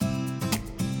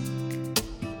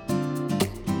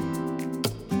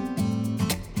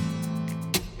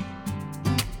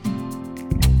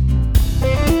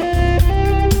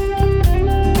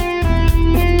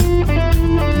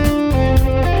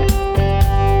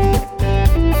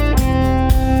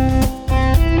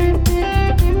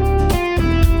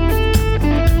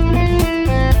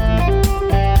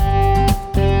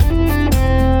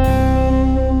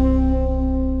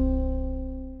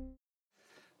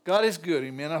God is good,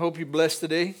 amen. I hope you're blessed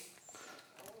today.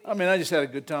 I just had a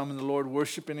good time in the Lord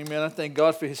worshiping, amen. I thank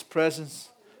God for His presence.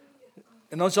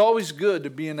 And it's always good to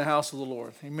be in the house of the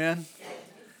Lord, amen.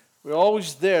 We're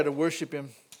always there to worship Him.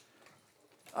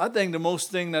 I think the most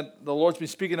thing that the Lord's been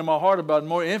speaking to my heart about,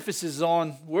 more emphasis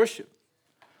on worship.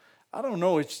 I don't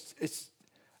know,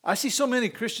 I see so many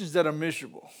Christians that are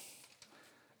miserable,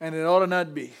 and it ought to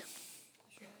not be.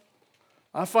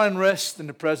 I find rest in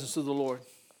the presence of the Lord.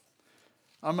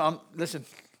 Listen,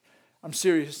 I'm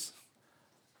serious.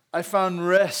 I found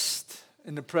rest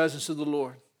in the presence of the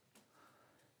Lord.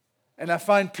 And I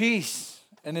find peace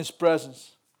in His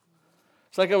presence.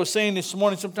 It's like I was saying this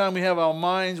morning, sometimes we have our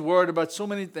minds worried about so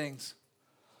many things.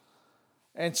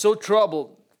 And so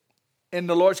troubled. And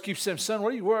the Lord keeps saying, son,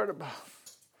 what are you worried about?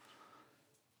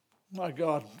 My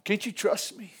God, can't you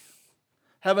trust me?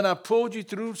 Haven't I pulled you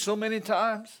through so many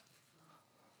times?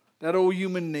 That old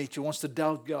human nature wants to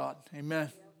doubt God. Amen.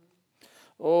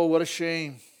 Oh, what a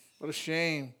shame. What a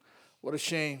shame. What a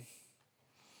shame.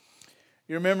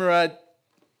 You remember I'd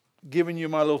given you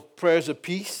my little prayers of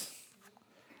peace?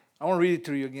 I want to read it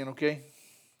to you again, okay?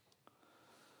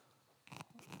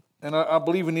 And I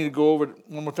believe we need to go over it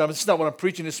one more time. It's not what I'm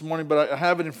preaching this morning, but I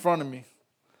have it in front of me.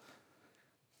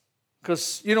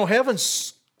 Because,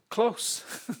 heaven's close.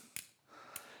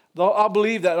 I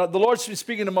believe that. The Lord's been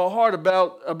speaking to my heart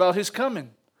about His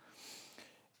coming.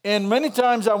 And many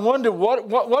times I wonder,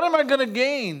 what am I going to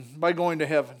gain by going to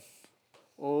heaven?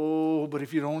 Oh, but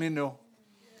if you'd only know.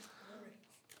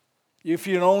 If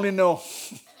you'd only know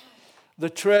the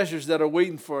treasures that are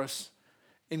waiting for us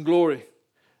in glory.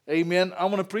 Amen. I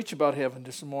want to preach about heaven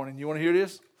this morning. You want to hear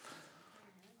this?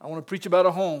 I want to preach about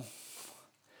a home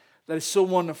that is so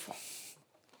wonderful.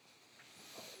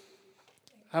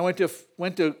 I went to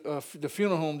the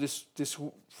funeral home this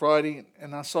Friday,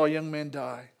 and I saw a young man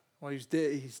die. Well, he's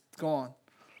dead. He's gone.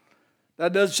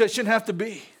 That shouldn't have to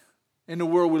be in the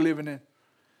world we're living in.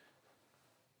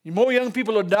 More young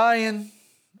people are dying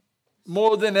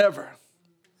more than ever.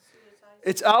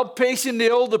 It's outpacing the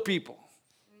older people.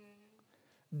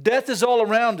 Death is all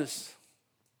around us.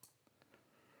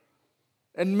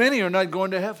 And many are not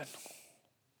going to heaven.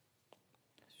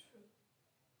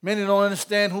 Many don't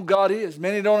understand who God is.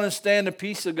 Many don't understand the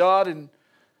peace of God and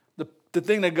the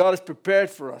thing that God has prepared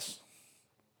for us.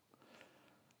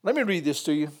 Let me read this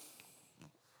to you.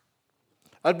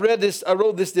 I wrote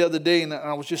this the other day, and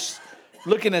I was just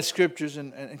looking at scriptures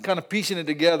and kind of piecing it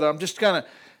together. I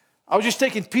was just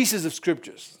taking pieces of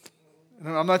scriptures.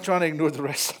 And I'm not trying to ignore the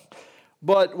rest.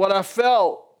 But what I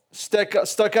felt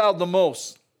stuck out the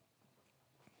most.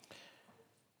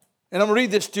 And I'm going to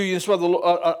read this to you. This is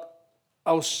what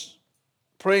I was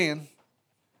praying.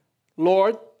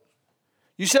 Lord,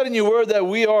 you said in your word that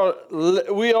we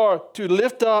are to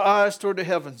lift our eyes toward the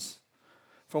heavens,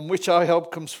 from which our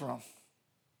help comes from.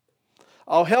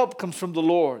 Our help comes from the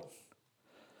Lord,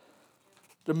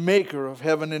 the maker of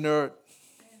heaven and earth,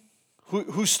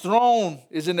 whose throne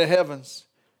is in the heavens.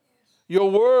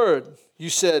 Your word, you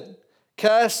said,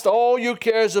 cast all your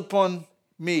cares upon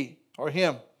me, or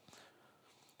Him.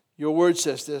 Your word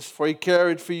says this, for He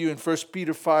carried for you in 1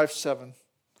 Peter 5:7.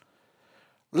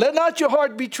 Let not your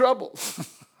heart be troubled.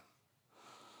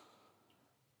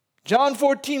 John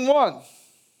 14:1.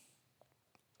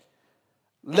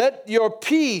 Let your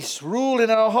peace rule in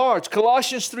our hearts.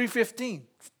 Colossians 3:15.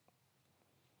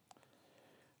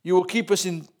 You will keep us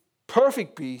in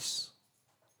perfect peace,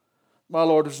 my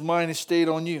Lord, whose mind is stayed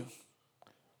on you.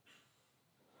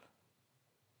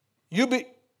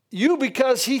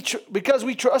 Because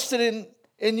we trusted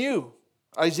in you.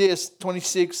 Isaiah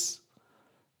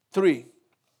 26:3.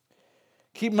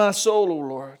 Keep my soul, O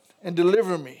Lord, and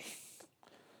deliver me.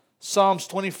 Psalms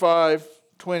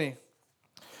 25:20.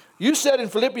 You said in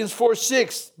Philippians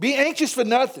 4:6, be anxious for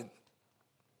nothing.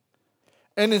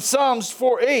 And in Psalms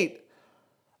 4:8,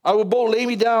 I will both lay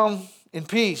me down in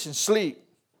peace and sleep.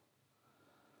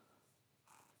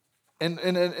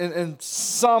 And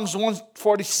Psalms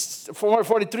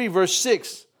 143, verse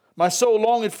 6, my soul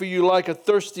longeth for you like a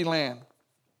thirsty land.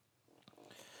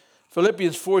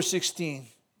 Philippians 4:16,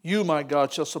 you, my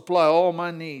God, shall supply all my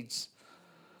needs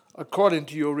according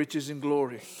to your riches and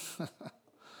glory.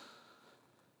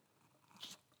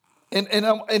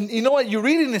 And you know what? You're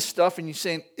reading this stuff and you're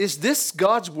saying, is this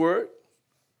God's word?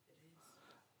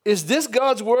 Is this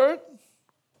God's word?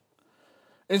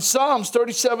 In Psalms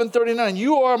 37:39,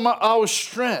 you are our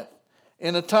strength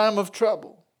in a time of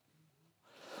trouble.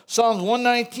 Psalms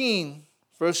 119,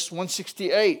 verse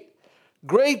 168,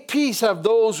 great peace have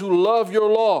those who love your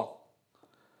law.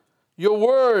 Your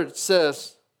word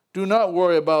says, do not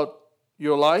worry about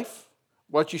your life,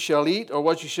 what you shall eat or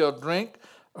what you shall drink,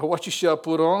 or what you shall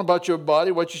put on, about your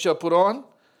body, what you shall put on?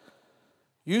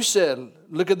 You said,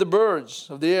 look at the birds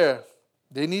of the air.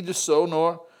 They neither sow,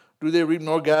 nor do they reap,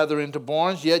 nor gather into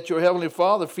barns, yet your heavenly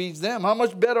Father feeds them. How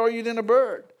much better are you than a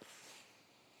bird?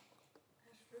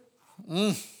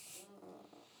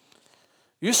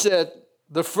 You said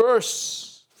to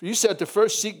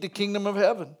first seek the kingdom of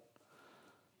heaven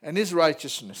and his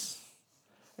righteousness,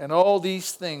 and all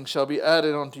these things shall be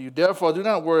added unto you. Therefore, do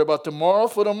not worry about tomorrow,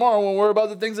 for tomorrow will worry about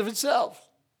the things of itself.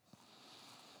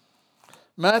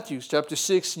 Matthew chapter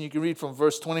 6, and you can read from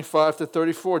verse 25 to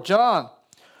 34. John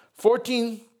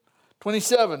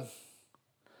 14:27.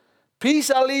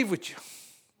 Peace I leave with you.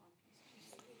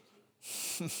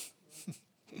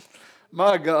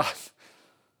 My God.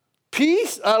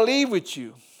 Peace I leave with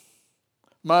you.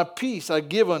 My peace I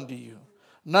give unto you.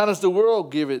 Not as the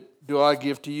world giveth, do I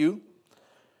give to you.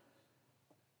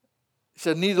 He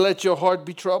said, neither let your heart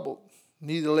be troubled,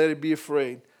 neither let it be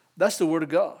afraid. That's the word of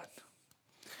God.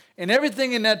 And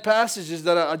everything in that passage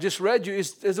that I just read you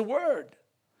is a word.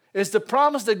 It's the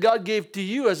promise that God gave to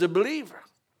you as a believer.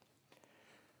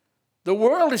 The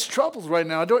world is troubled right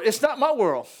now. It's not my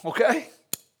world, okay?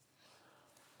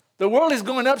 The world is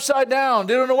going upside down.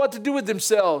 They don't know what to do with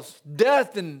themselves.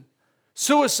 Death and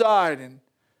suicide and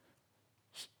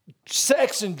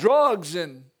sex and drugs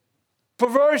and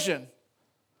perversion.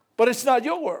 But it's not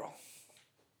your world.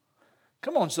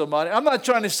 Come on, somebody. I'm not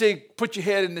trying to say put your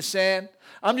head in the sand.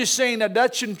 I'm just saying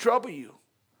that shouldn't trouble you,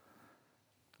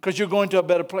 because you're going to a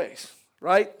better place,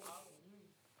 right?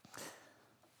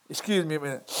 Excuse me a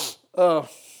minute.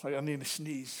 I need to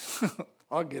sneeze.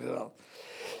 I'll get it out.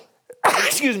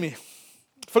 Excuse me.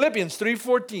 Philippians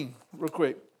 3:14, real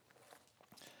quick.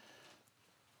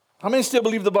 How many still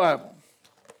believe the Bible?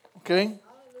 Okay. Hallelujah.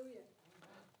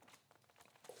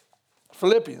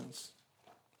 Philippians.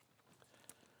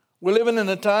 We're living in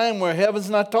a time where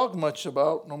heaven's not talked much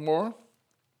about no more.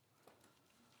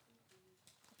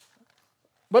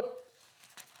 But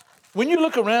when you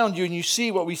look around you and you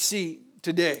see what we see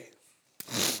today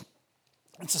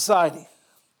in society,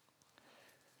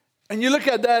 and you look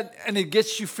at that and it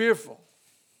gets you fearful,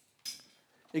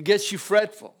 it gets you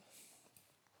fretful,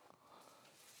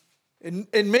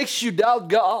 it makes you doubt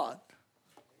God.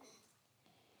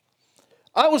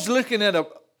 I was looking at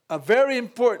a very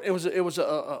important, it was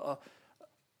a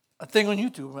thing on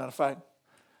YouTube, matter of fact.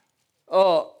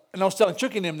 And I was telling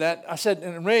Chuck and him that. I said,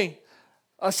 and Ray,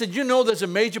 I said, you know there's a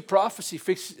major prophecy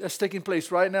that's taking place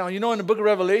right now. You know in the book of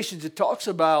Revelations it talks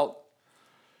about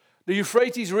the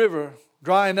Euphrates River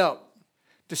drying up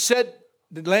to set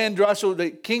the land dry so the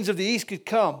kings of the east could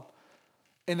come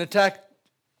and attack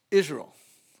Israel.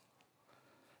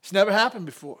 It's never happened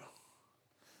before.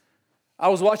 I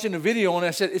was watching a video and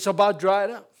I said, it's about dried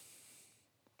up.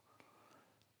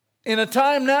 In a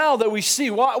time now that we see,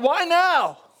 why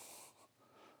now?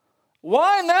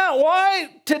 Why now? Why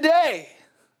today?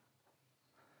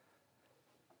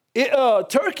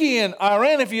 Turkey and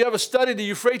Iran, if you ever studied the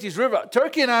Euphrates River,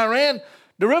 Turkey and Iran,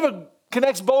 the river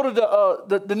connects both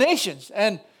of the nations.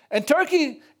 And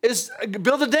Turkey is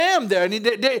built a dam there,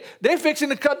 and they're fixing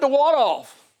to cut the water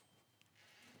off.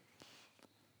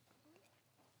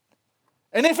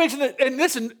 And they're fixing to, and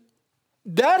listen,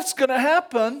 that's going to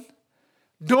happen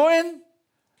during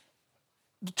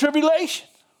the tribulation.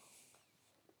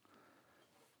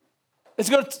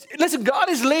 Listen, God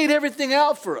has laid everything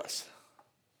out for us.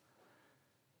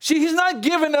 See, he's not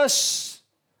leaving us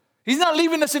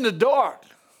in the dark.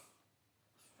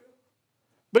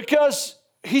 Because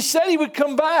he said he would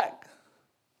come back.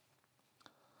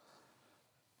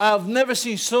 I've never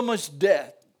seen so much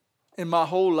death in my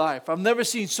whole life. I've never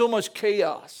seen so much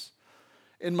chaos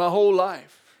in my whole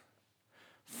life.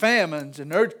 Famines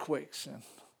and earthquakes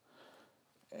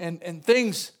and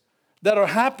things that are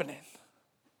happening.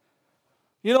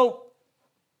 You know,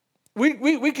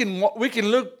 we can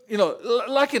look, you know,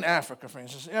 like in Africa, for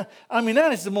instance. I mean,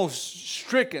 that is the most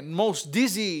stricken, most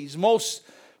diseased, most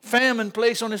famine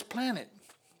place on this planet.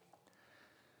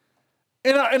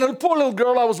 And a poor little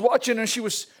girl, I was watching her,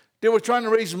 they were trying to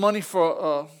raise money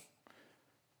for,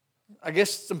 I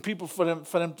guess, some people for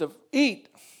them to eat.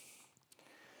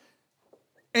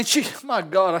 And my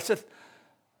God, I said,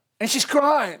 and she's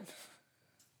crying.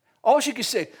 All she could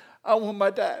say, I want my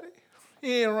daddy.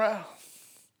 He ain't around.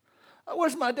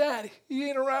 Where's my daddy? He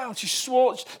ain't around. She's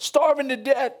starving to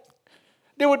death.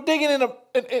 They were digging in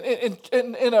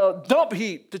a dump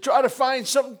heap to try to find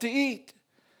something to eat.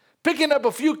 Picking up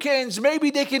a few cans,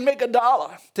 maybe they can make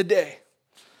 $1 today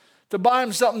to buy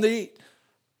them something to eat.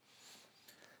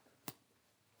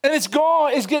 And it's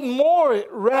gone. It's getting more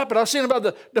rapid. I was saying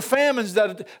about the famines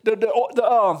that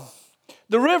the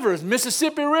The rivers,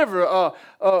 Mississippi River,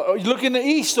 you look in the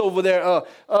east over there,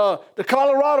 the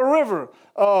Colorado River.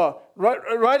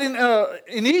 Right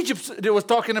in Egypt, they was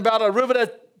talking about a river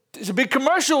that is a big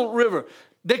commercial river.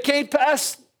 They can't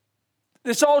pass,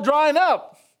 it's all drying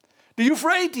up. The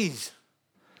Euphrates.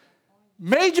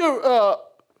 Major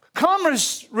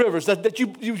commerce rivers that you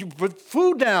put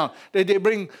food down. They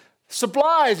bring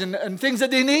supplies and things that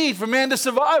they need for man to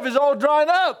survive is all drying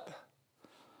up.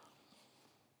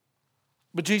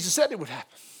 But Jesus said it would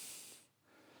happen.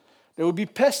 There would be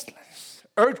pestilence,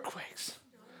 earthquakes,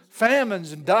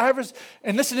 famines, and divers.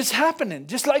 And listen, it's happening,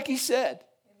 just like he said.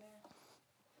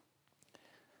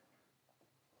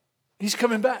 He's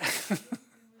coming back.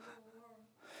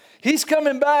 He's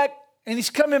coming back, and he's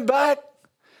coming back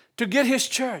to get his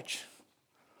church.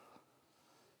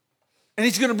 And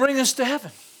he's going to bring us to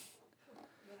heaven.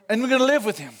 And we're going to live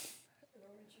with him.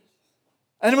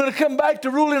 And we're going to come back to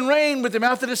rule and reign with him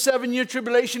after the 7-year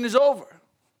tribulation is over.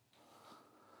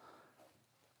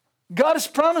 God has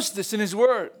promised this in his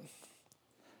word.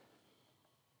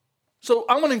 So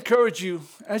I want to encourage you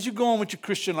as you go on with your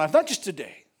Christian life, not just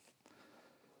today.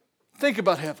 Think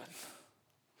about heaven.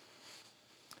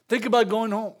 Think about going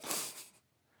home.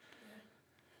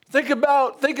 Think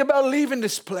about leaving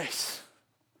this place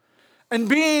and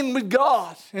being with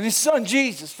God and his son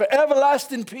Jesus for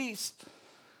everlasting peace.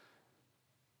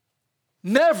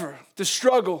 Never to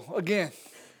struggle again.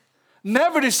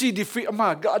 Never to see defeat. Oh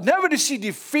my God. Never to see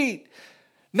defeat.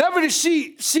 Never to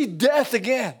see death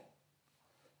again.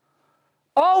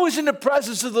 Always in the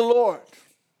presence of the Lord.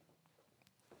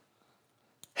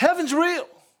 Heaven's real.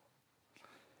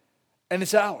 And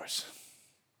it's ours.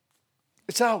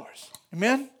 It's ours.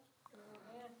 Amen?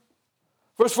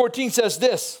 Verse 14 says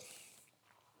this.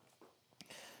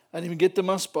 I didn't even get to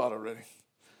my spot already.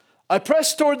 I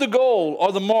press toward the goal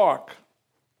or the mark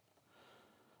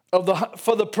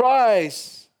for the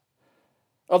prize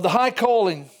of the high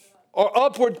calling or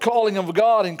upward calling of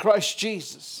God in Christ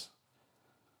Jesus.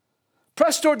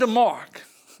 Press toward the mark.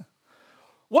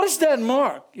 What is that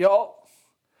mark, y'all?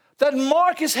 That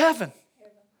mark is heaven.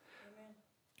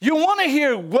 You want to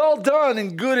hear, well done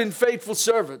and good and faithful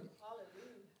servant.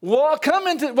 Welcome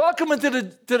into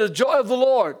the joy of the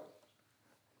Lord.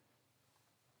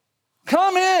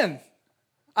 Come in.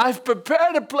 I've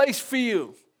prepared a place for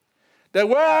you. That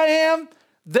where I am,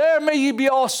 there may you be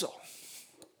also.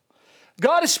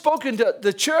 God has spoken to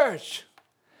the church.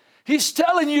 He's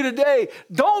telling you today,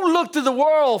 don't look to the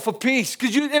world for peace,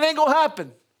 because it ain't going to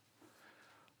happen.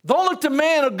 Don't look to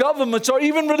man or governments or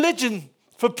even religion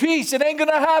for peace. It ain't going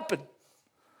to happen.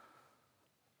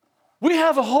 We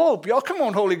have a hope. Y'all, come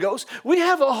on, Holy Ghost. We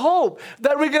have a hope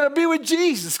that we're going to be with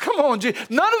Jesus. Come on, Jesus.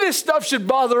 None of this stuff should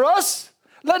bother us.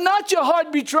 Let not your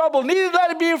heart be troubled, neither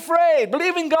let it be afraid.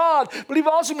 Believe in God. Believe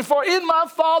also in me, for in my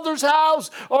Father's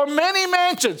house are many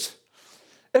mansions.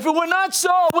 If it were not so,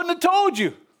 I wouldn't have told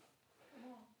you.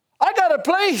 I got a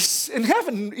place in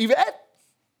heaven, Yvette.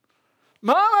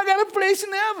 Mom, I got a place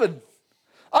in heaven.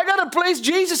 I got a place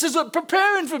Jesus is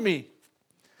preparing for me.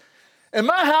 And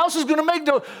my house is going to make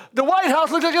the White House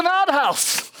look like an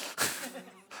outhouse.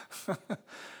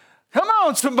 Come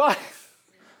on, somebody.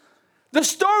 The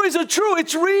stories are true.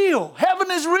 It's real. Heaven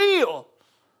is real.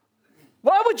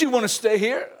 Why would you want to stay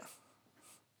here?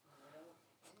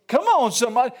 Come on,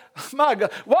 somebody. My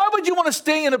God. Why would you want to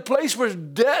stay in a place where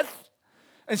death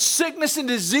and sickness and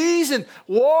disease and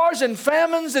wars and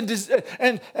famines and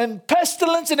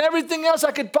pestilence and everything else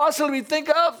I could possibly think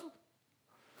of?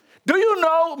 Do you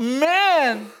know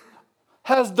man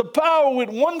has the power with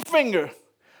one finger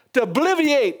to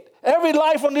obliterate every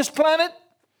life on this planet?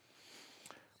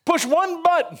 Push one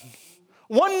button,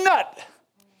 one nut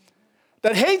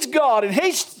that hates God and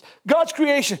hates God's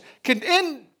creation can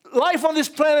end life on this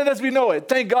planet as we know it.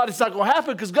 Thank God it's not going to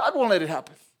happen because God won't let it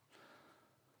happen.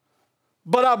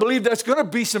 But I believe there's going to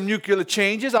be some nuclear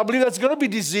changes. I believe there's going to be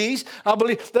disease. I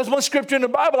believe there's one scripture in the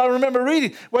Bible I remember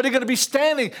reading where they're going to be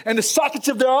standing and the sockets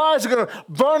of their eyes are going to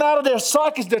burn out of their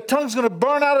sockets. Their tongue's going to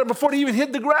burn out of them before they even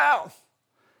hit the ground.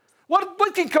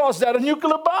 What can cause that? A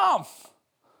nuclear bomb.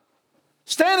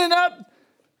 Standing up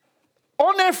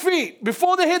on their feet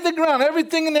before they hit the ground,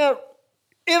 everything in their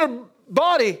inner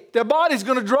body, their body's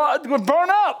going to burn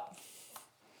up.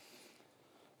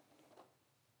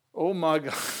 Oh my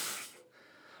God.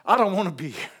 I don't want to be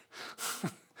here.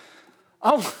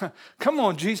 Come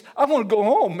on, Jesus. I want to go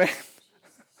home, man.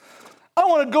 I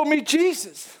want to go meet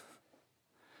Jesus.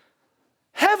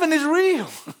 Heaven is real.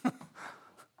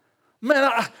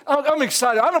 Man, I'm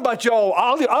excited. I don't know about y'all.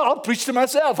 I'll preach to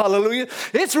myself. Hallelujah.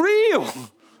 It's real. Yes,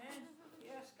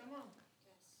 come on.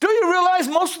 Do you realize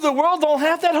most of the world don't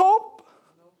have that hope?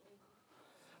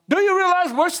 Do you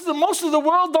realize most of the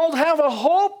world don't have a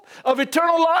hope of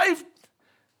eternal life?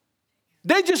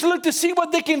 They just look to see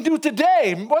what they can do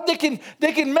today, what they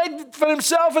can make for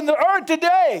themselves in the earth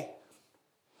today.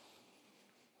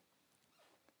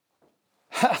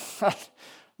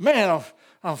 Man,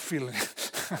 I'm feeling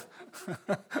it.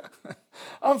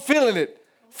 I'm feeling it.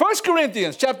 1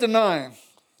 Corinthians chapter 9.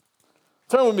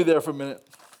 Turn with me there for a minute.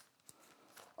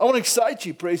 I want to excite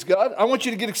you, praise God. I want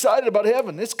you to get excited about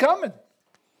heaven. It's coming.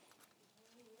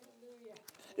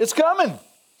 It's coming.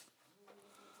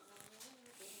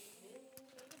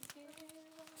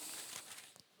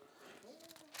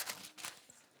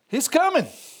 He's coming.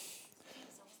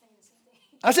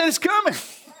 I said it's coming.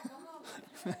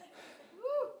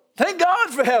 Thank God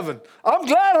for heaven. I'm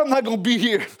glad I'm not going to be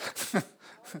here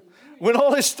when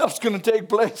all this stuff's going to take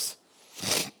place.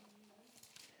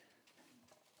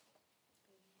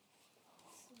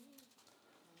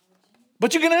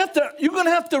 But you're going to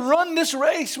have to run this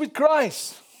race with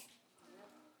Christ.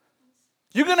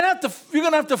 You're going to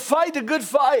have to fight a good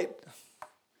fight.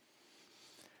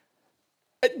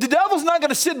 The devil's not going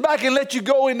to sit back and let you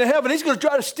go into heaven. He's going to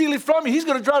try to steal it from you. He's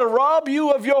going to try to rob you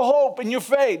of your hope and your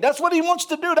faith. That's what he wants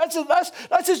to do.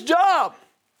 That's his job.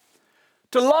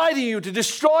 To lie to you, to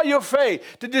destroy your faith,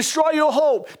 to destroy your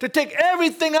hope, to take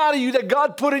everything out of you that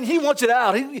God put in. He wants it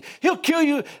out. He'll kill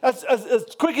you as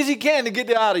quick as he can to get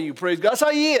it out of you, praise God. That's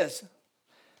how he is.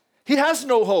 He has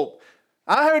no hope.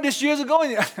 I heard this years ago,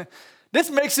 and this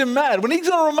makes him mad. When he's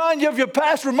going to remind you of your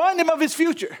past, remind him of his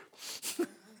future.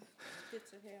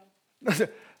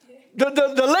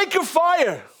 The lake of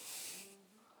fire,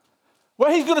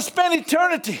 where he's going to spend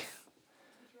eternity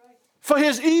for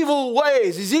his evil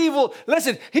ways, his evil.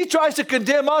 Listen, he tries to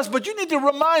condemn us, but you need to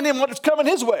remind him what is coming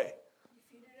his way.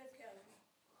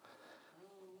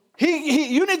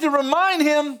 You need to remind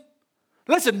him.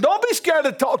 Listen, don't be scared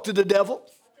to talk to the devil.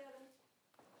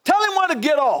 Tell him where to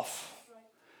get off.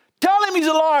 Tell him he's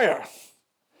a liar.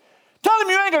 Tell him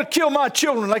you ain't going to kill my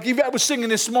children like Yvette was singing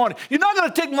this morning. You're not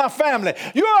going to take my family.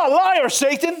 You're a liar,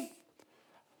 Satan.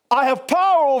 I have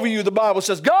power over you, the Bible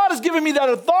says. God has given me that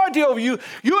authority over you.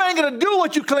 You ain't going to do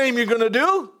what you claim you're going to do.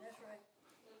 That's right.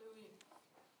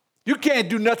 You can't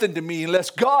do nothing to me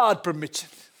unless God permits it.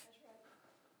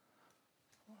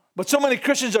 But so many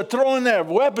Christians are throwing their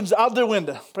weapons out their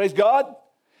window. Praise God.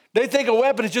 They think a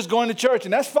weapon is just going to church,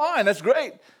 and that's fine. That's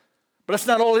great. But that's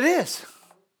not all it is.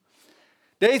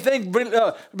 They think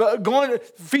defeating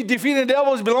the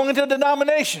devil is belonging to a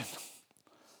denomination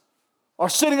or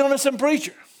sitting under some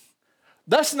preacher.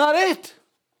 That's not it.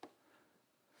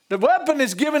 The weapon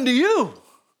is given to you.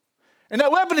 And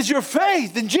that weapon is your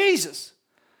faith in Jesus.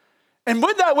 And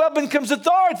with that weapon comes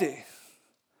authority.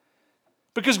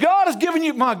 Because God has given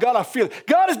you, my God, I feel it.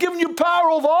 God has given you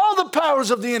power over all the powers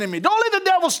of the enemy. Don't let the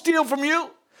devil steal from you.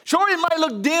 Sure, it might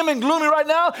look dim and gloomy right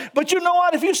now, but you know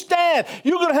what? If you stand,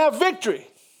 you're going to have victory.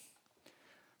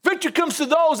 Victory comes to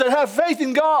those that have faith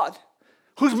in God,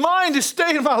 whose mind is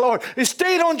stayed, my Lord, is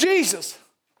stayed on Jesus,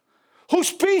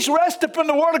 whose peace rests upon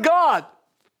the Word of God.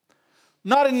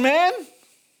 Not in man,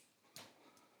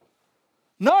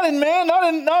 not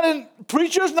in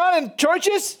preachers, not in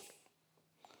churches.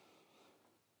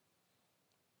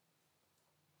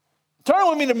 Turn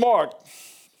with me to Mark.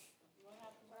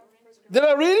 Did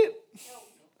I read it?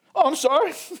 Oh, I'm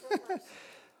sorry.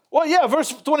 Well, yeah,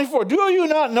 verse 24. Do you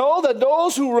not know that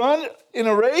those who run in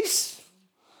a race?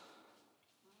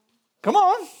 Come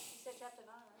on.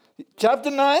 Chapter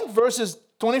 9, verses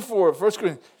 24, 1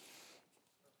 Corinthians.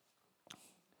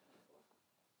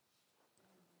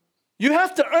 You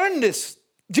have to earn this.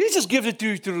 Jesus gives it to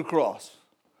you through the cross.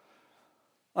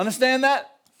 Understand that?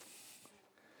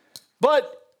 But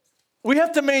we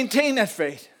have to maintain that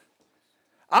faith.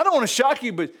 I don't want to shock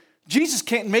you, but Jesus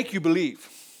can't make you believe.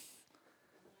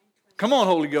 Come on,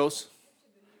 Holy Ghost.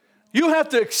 You have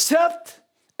to accept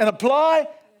and apply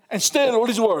and stand on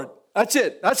His word. That's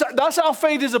it. That's how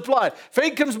faith is applied.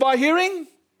 Faith comes by hearing,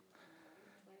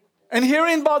 and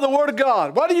hearing by the word of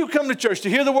God. Why do you come to church? To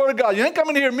hear the word of God. You ain't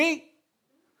coming to hear me.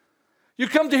 You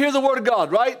come to hear the word of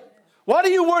God, right? Why do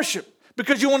you worship?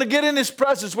 Because you want to get in His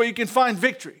presence where you can find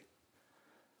victory.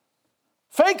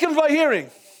 Faith comes by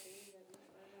hearing,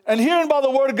 and hearing by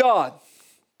the word of God.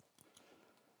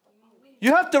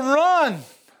 You have to run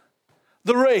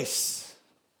the race.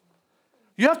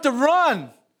 You have to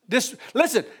run this.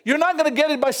 Listen, you're not going to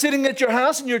get it by sitting at your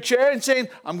house in your chair and saying,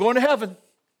 I'm going to heaven.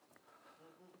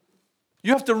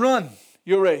 You have to run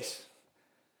your race.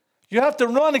 You have to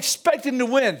run expecting to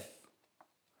win.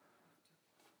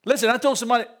 Listen, I told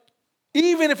somebody,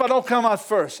 even if I don't come out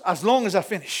first, as long as I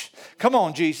finish. Come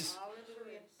on, Jesus.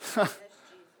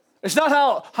 It's not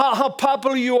how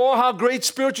popular you are, how great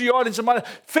spiritual you are than somebody.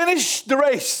 Finish the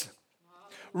race.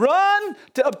 Run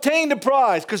to obtain the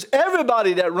prize, because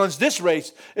everybody that runs this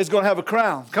race is going to have a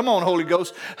crown. Come on, Holy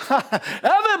Ghost.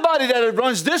 Everybody that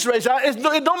runs this race,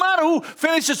 it don't matter who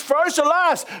finishes first or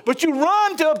last, but you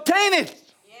run to obtain it.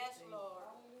 Yes,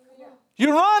 Lord.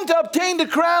 You run to obtain the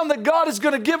crown that God is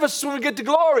going to give us when we get to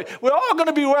glory. We're all going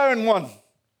to be wearing one.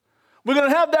 We're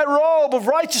going to have that robe of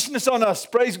righteousness on us.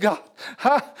 Praise God.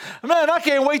 Man, I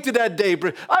can't wait to that day.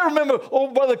 I remember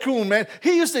old Brother Kuhn, man.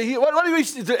 He used to, what do you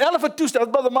used to do? The elephant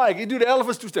two-step. Brother Mike, he do the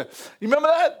elephant two-step. You remember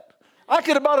that? I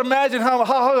could about imagine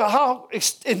how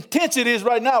intense it is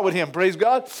right now with him. Praise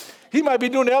God. He might be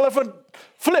doing the elephant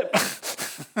flip.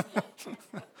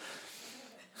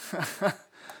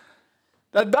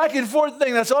 That back and forth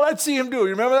thing, that's all I'd see him do. You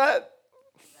remember that?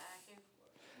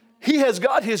 He has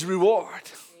got his reward.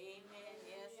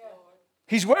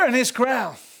 He's wearing his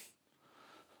crown.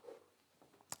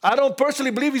 I don't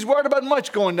personally believe he's worried about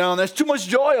much going down. There's too much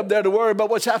joy up there to worry about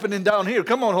what's happening down here.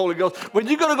 Come on, Holy Ghost. When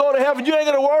you're going to go to heaven, you ain't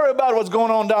going to worry about what's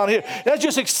going on down here. That's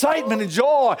just excitement and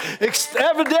joy.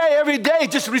 Every day,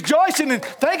 just rejoicing and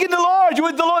thanking the Lord. You're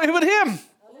with the Lord, you're with him.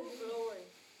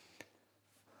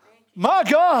 My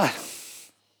God.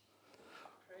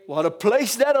 What a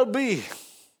place that'll be.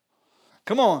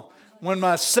 Come on. When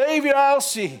my Savior I'll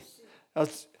see. I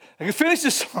can finish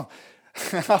this song.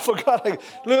 I forgot.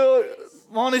 Look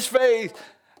on his face.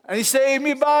 And he saved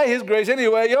me by his grace.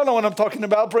 Anyway, y'all know what I'm talking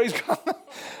about. Praise God.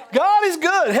 God is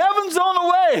good. Heaven's on the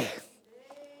way.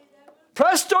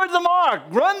 Press toward the mark.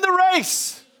 Run the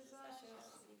race.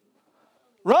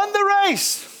 Run the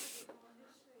race.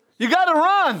 You got to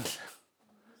run.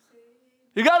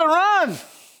 You got to run.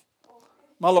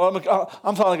 My Lord,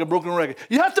 I'm sounding like a broken record.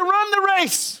 You have to run the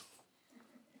race.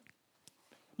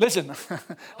 Listen, I'm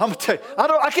going to tell you,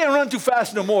 I can't run too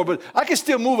fast no more, but I can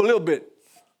still move a little bit.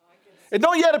 It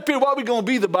don't yet appear what we're going to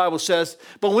be, the Bible says.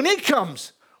 But when he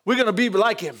comes, we're going to be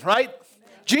like him, right?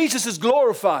 Jesus is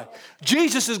glorified.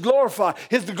 Jesus is glorified.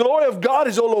 The glory of God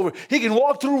is all over. He can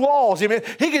walk through walls, amen.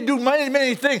 He can do many,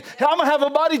 many things. I'm going to have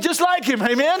a body just like him,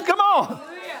 amen. Come on.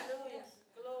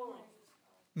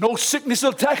 No sickness will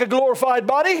attack a glorified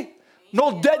body.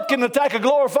 No death can attack a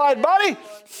glorified body.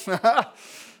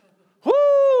 Woo!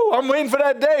 I'm waiting for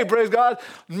that day, praise God.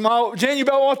 Jane, you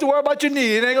better want to worry about your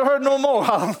knee. It ain't going to hurt no more.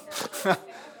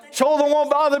 Shoulder won't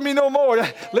bother me no more.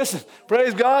 Listen,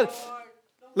 praise God.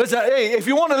 Listen, hey, if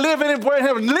you want to live anywhere in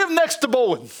heaven, live next to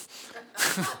Bowen.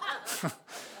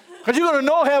 Because you're going to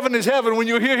know heaven is heaven when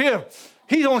you hear him.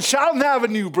 He's on Shouting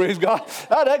Avenue, praise God.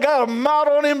 That got a mouth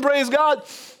on him, praise God.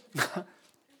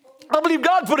 I believe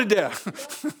God put it there.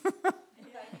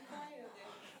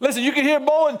 Listen, you can hear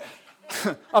Bowen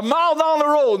a mile down the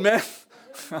road, man.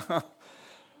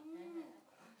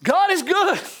 God is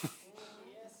good.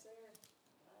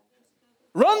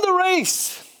 Run the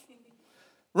race.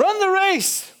 Run the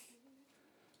race.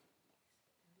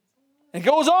 It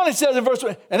goes on, it says in verse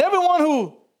 20, and everyone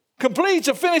who completes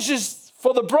or finishes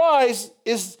for the prize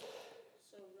is,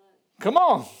 come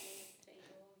on.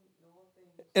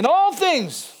 In all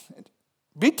things,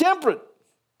 be temperate.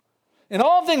 In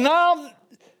all things,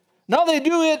 now they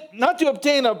do it not to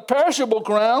obtain a perishable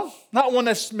crown, not one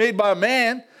that's made by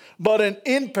man, but an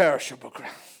imperishable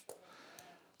crown.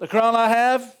 The crown I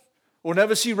have will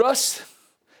never see rust.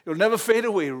 It'll never fade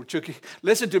away, Chucky.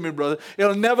 Listen to me, brother.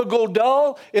 It'll never go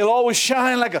dull. It'll always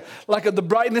shine like the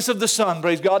brightness of the sun,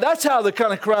 praise God. That's how the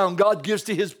kind of crown God gives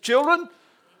to his children.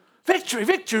 Victory,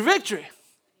 victory, victory.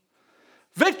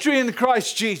 Victory in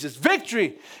Christ Jesus.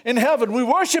 Victory in heaven. We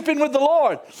worship him with the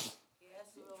Lord.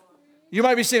 You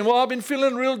might be saying, well, I've been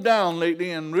feeling real down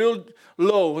lately and real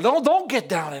low. Don't get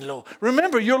down and low.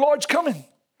 Remember, your Lord's coming.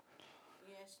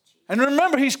 And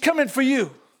remember, he's coming for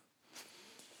you.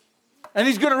 And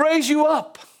he's going to raise you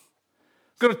up.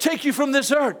 Going to take you from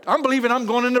this earth. I'm believing I'm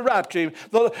going in the rapture.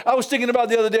 I was thinking about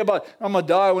the other day about I'm going to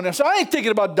die when I ain't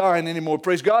thinking about dying anymore,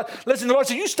 praise God. Listen, the Lord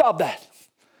said, you stop that.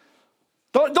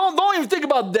 Don't even think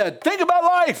about death. Think about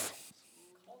life.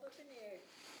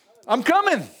 I'm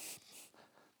coming.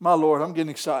 My Lord, I'm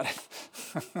getting excited.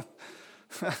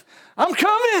 I'm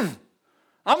coming.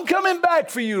 I'm coming back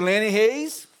for you, Lanny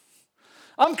Hayes.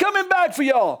 I'm coming back for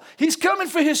y'all. He's coming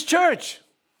for his church.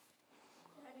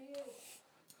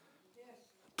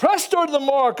 Press toward the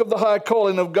mark of the high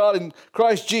calling of God in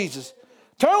Christ Jesus.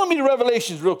 Turn with me to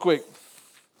Revelations real quick.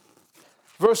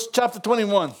 Chapter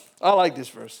 21. I like this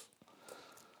verse.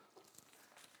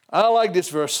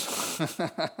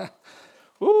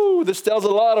 Ooh, this tells a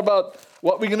lot about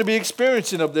what we're going to be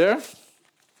experiencing up there.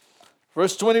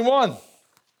 Verse 21.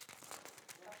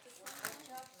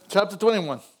 Chapter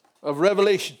 21 of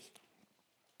Revelation.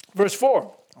 Verse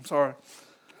 4. I'm sorry.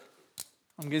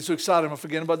 I'm getting so excited I'm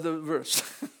forgetting about the verse.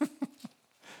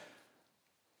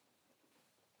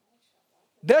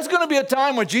 There's going to be a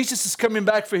time when Jesus is coming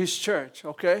back for his church,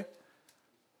 okay?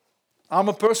 I'm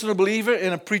a personal believer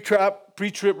in a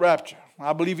pre-trib rapture.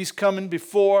 I believe he's coming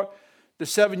before the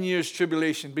 7 years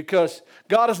tribulation because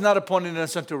God has not appointed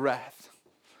us unto wrath.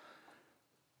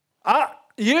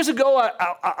 Years ago,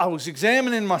 I was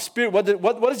examining my spirit.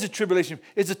 What is the tribulation?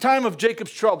 It's a time of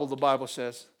Jacob's trouble, the Bible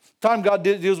says. Time God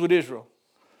deals with Israel.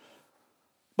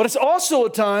 But it's also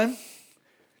a time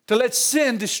to let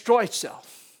sin destroy itself.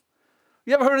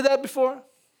 You ever heard of that before?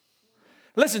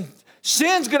 Listen,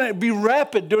 sin's going to be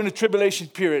rapid during the tribulation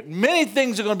period. Many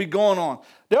things are going to be going on.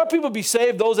 There are people be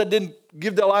saved. Those that didn't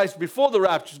give their lives before the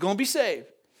rapture is going to be saved.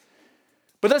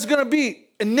 But there's going to be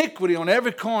iniquity on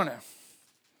every corner.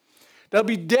 There'll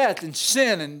be death and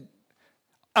sin.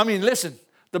 Listen,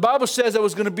 the Bible says there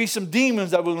was going to be some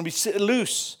demons that were going to be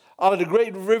loose out of the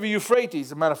great river Euphrates,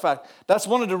 as a matter of fact. That's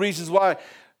one of the reasons why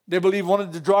they believe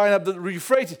wanted to dry up the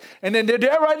Euphrates. And then they're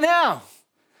there right now.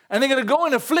 And they're going to go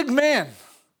and afflict man.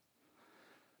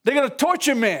 They're going to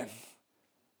torture man.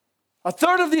 A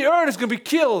third of the earth is going to be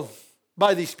killed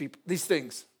by these people, these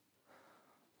things.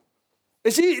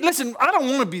 You see, listen, I don't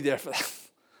want to be there for that.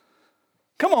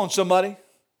 Come on, somebody.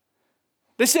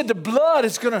 They said the blood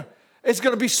is going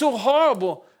to be so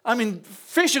horrible. I mean,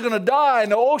 fish are going to die in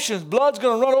the oceans. Blood's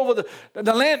going to run over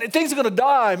the land. Things are going to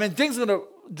die. I mean, things are going to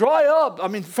dry up. I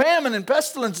mean, famine and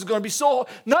pestilence is going to be so...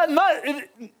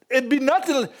 It'd be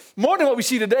nothing more than what we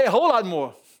see today, a whole lot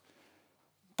more.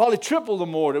 Probably triple the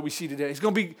more that we see today. It's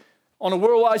going to be on a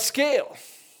worldwide scale.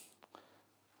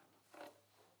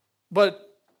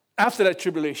 But after that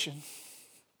tribulation,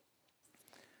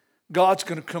 God's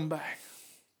going to come back.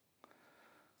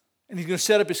 And he's going to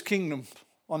set up his kingdom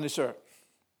on this earth.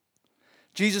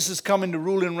 Jesus is coming to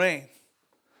rule and reign.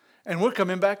 And we're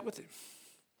coming back with him.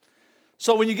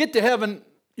 So when you get to heaven,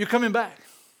 you're coming back.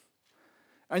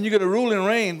 And you're going to rule and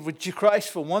reign with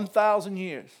Christ for 1,000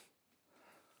 years.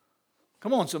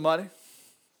 Come on, somebody.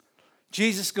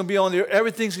 Jesus is going to be on there.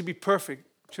 Everything's going to be perfect.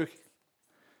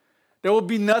 There will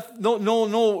be no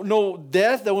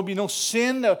death. There will be no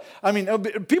sin.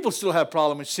 People still have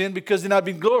problems with sin because they're not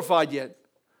being glorified yet.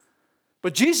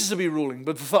 But Jesus will be ruling.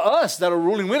 But for us that are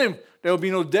ruling with him, there will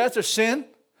be no death or sin.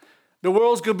 The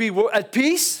world's going to be at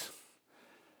peace.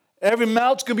 Every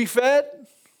mouth's going to be fed.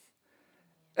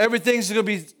 Everything's going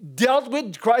to be dealt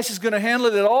with. Christ is going to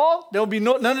handle it all. There will be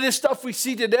none of this stuff we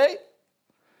see today.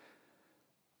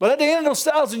 But at the end of those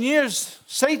 1,000 years,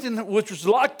 Satan, which was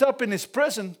locked up in his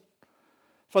prison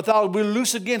for 1,000, will be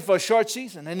loose again for a short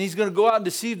season. And he's going to go out and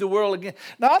deceive the world again.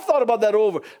 Now, I thought about that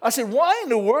over. I said, why in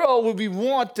the world would we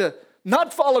want to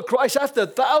not follow Christ after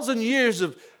 1,000 years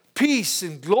of peace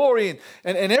and glory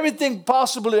and everything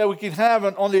possible that we can have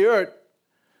on the earth?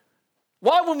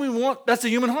 Why would we want, that's the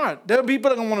human heart. There are people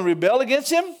that are going to want to rebel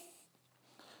against him.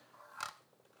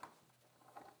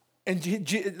 And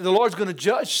the Lord's going to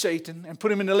judge Satan and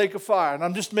put him in the lake of fire. And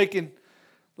I'm just making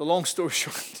the long story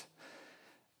short.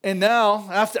 And now,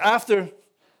 after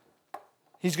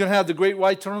he's going to have the great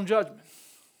white throne judgment.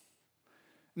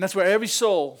 And that's where every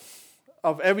soul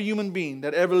of every human being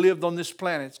that ever lived on this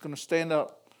planet is going to stand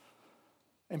up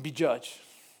and be judged.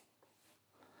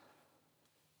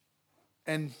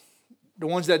 And the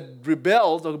ones that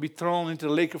rebelled are going to be thrown into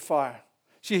the lake of fire.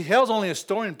 See, hell's only a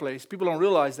storing place. People don't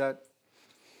realize that.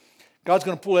 God's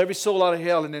going to pull every soul out of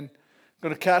hell and then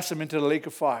going to cast them into the lake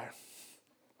of fire.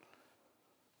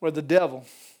 Where the devil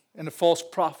and the false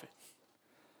prophet.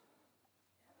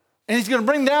 And he's going to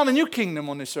bring down a new kingdom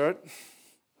on this earth.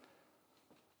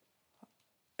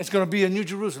 It's going to be a new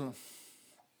Jerusalem.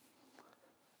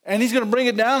 And he's going to bring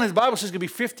it down. His Bible says it's going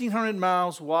to be 1,500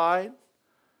 miles wide,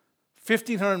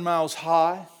 1,500 miles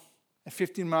high, and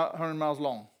 1,500 miles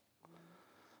long.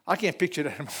 I can't picture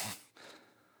that anymore.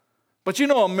 But you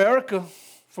know, America,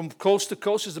 from coast to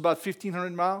coast, is about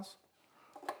 1,500 miles.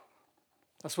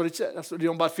 That's what it said. That's what,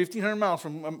 about 1,500 miles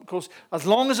from coast. As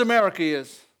long as America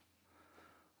is,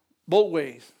 both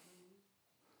ways.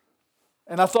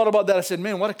 And I thought about that. I said,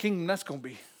 man, what a kingdom that's going to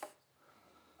be.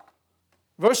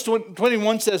 Verse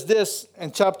 21 says this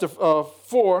in chapter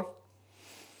 4.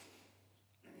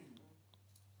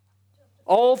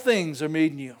 All things are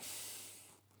made new.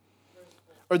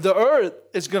 Or the earth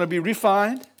is going to be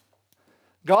refined.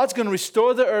 God's going to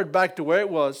restore the earth back to where it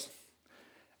was.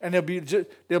 And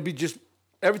there'll be just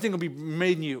everything will be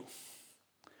made new.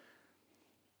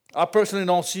 I personally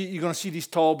don't see you're going to see these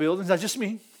tall buildings. That's just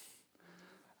me.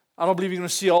 I don't believe you're going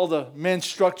to see all the men's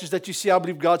structures that you see. I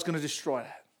believe God's going to destroy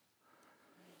that.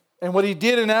 And what he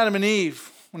did in Adam and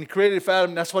Eve when he created for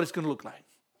Adam, that's what it's going to look like.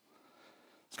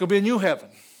 It's going to be a new heaven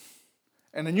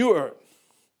and a new earth.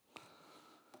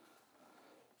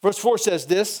 Verse 4 says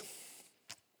this.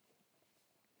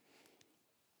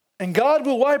 And God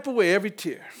will wipe away every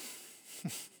tear.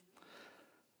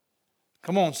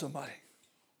 Come on, somebody.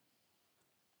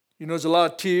 You know, there's a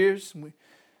lot of tears. We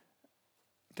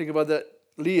think about that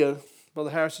Leah,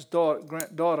 Brother Harris's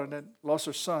granddaughter that lost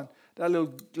her son. That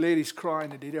little lady's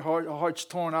crying today. Her heart's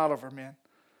torn out of her, man.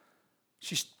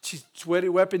 She's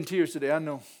weeping tears today, I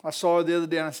know. I saw her the other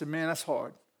day and I said, man, that's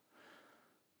hard.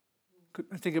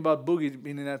 Couldn't think about Boogie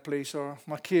being in that place or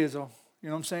my kids or, you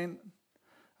know what I'm saying?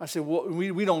 I said, well,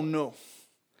 we don't know.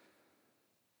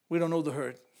 We don't know the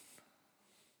hurt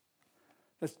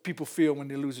that people feel when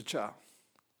they lose a child.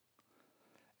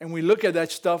 And we look at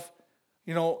that stuff,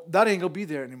 you know, that ain't going to be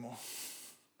there anymore.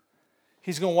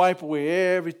 He's going to wipe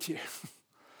away every tear.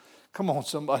 Come on,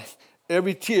 somebody.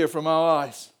 Every tear from our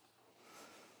eyes.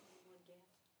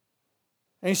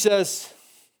 And he says,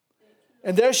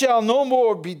 and there shall no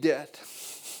more be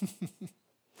death.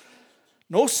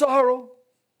 No sorrow.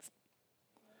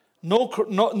 No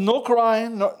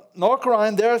crying, nor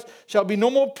crying. There shall be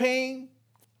no more pain.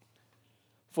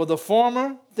 For the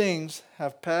former things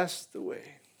have passed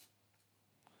away.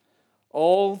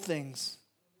 All things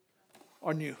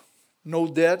are new. No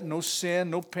death, no sin,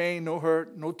 no pain, no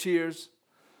hurt, no tears.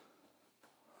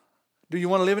 Do you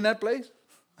want to live in that place?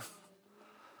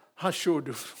 I sure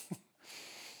do.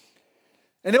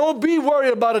 And they won't be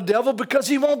worried about a devil because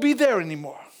he won't be there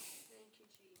anymore.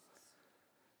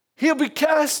 He'll be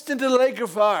cast into the lake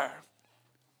of fire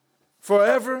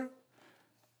forever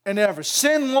and ever.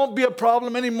 Sin won't be a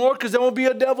problem anymore because there won't be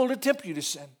a devil to tempt you to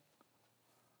sin.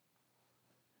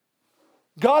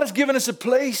 God has given us a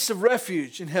place of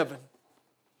refuge in heaven.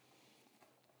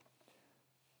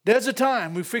 There's a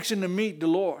time we're fixing to meet the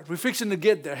Lord. We're fixing to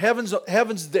get there.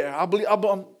 Heaven's there. I believe.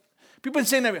 People have been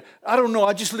saying that. I don't know.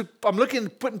 I'm looking,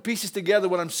 putting pieces together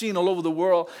what I'm seeing all over the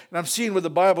world, and I'm seeing what the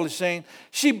Bible is saying.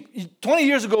 20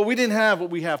 years ago, we didn't have what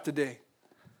we have today.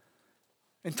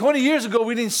 And 20 years ago,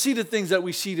 we didn't see the things that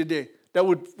we see today that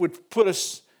would put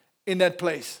us in that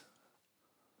place.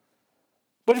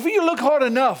 But if you look hard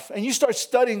enough and you start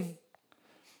studying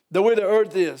the way the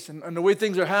earth is and the way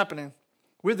things are happening,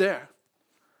 we're there.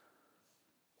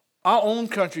 Our own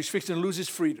country is fixing to lose its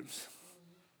freedoms.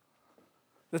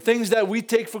 The things that we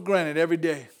take for granted every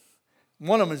day.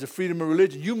 One of them is the freedom of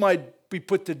religion. You might be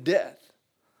put to death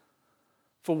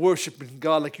for worshiping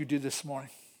God like you did this morning.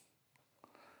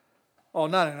 Oh,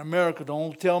 not in America.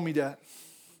 Don't tell me that.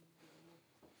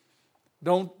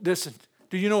 Don't listen.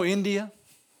 Do you know India?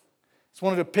 It's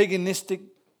one of the paganistic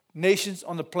nations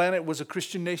on the planet. Was a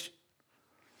Christian nation.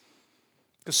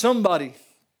 Because somebody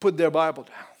put their Bible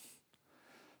down.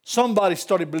 Somebody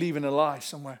started believing a lie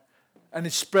somewhere. And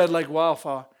it spread like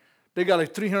wildfire. They got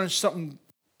like 300-something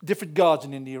different gods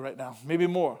in India right now. Maybe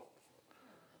more.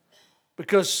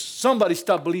 Because somebody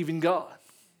stopped believing God.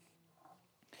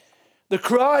 The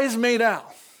cry is made out.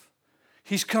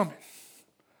 He's coming.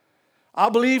 I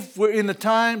believe we're in the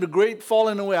time, the great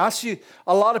falling away. I see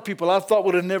a lot of people I thought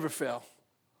would have never fell.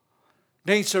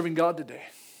 They ain't serving God today.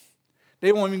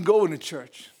 They won't even go into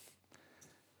church.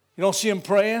 You don't see them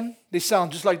praying. They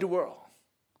sound just like the world.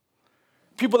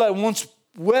 People that once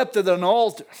wept at an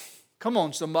altar. Come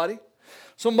on, somebody.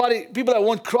 People that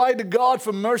once cried to God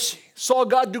for mercy, saw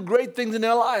God do great things in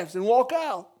their lives and walk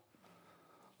out.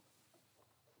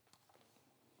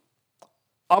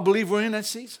 I believe we're in that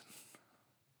season.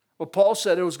 Well, Paul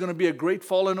said there was going to be a great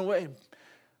falling away.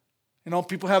 You know,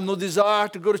 people have no desire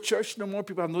to go to church no more.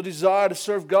 People have no desire to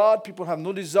serve God. People have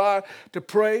no desire to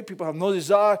pray. People have no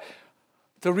desire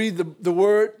to read the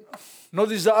Word. No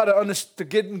desire to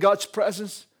get in God's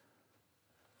presence.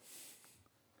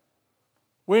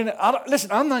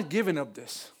 Listen, I'm not giving up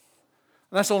this.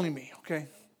 And that's only me, okay?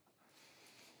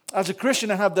 As a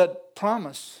Christian, I have that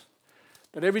promise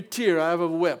that every tear I ever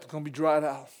wept is going to be dried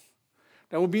out.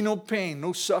 There will be no pain,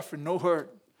 no suffering, no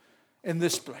hurt in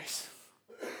this place.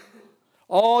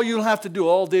 All you'll have to do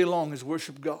all day long is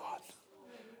worship God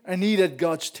and eat at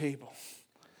God's table.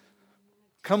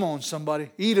 Come on, somebody.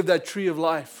 Eat of that tree of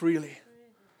life freely.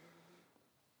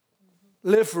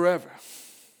 Live forever.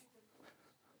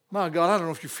 My God, I don't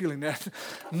know if you're feeling that.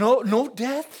 No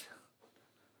death,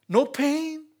 no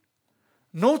pain,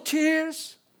 no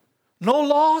tears, no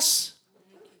loss.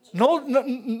 No,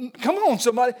 come on,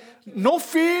 somebody. No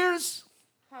fears,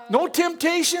 no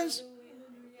temptations.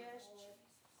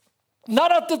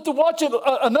 Not have to watch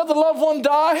another loved one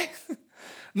die.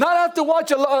 Not have to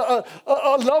watch a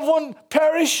loved one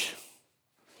perish.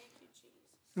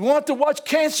 You want to watch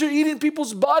cancer eating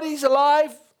people's bodies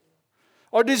alive?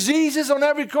 Or diseases on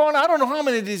every corner? I don't know how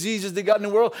many diseases they got in the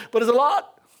world, but it's a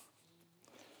lot.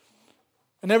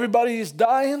 And everybody is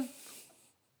dying.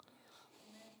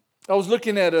 I was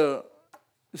looking at the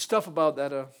stuff about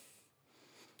that.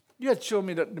 You had shown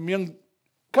me that the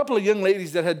couple of young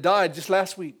ladies that had died just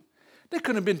last week. They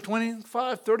couldn't have been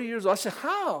 25, 30 years old. I said,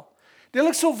 how? They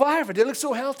look so vibrant. They look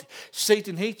so healthy.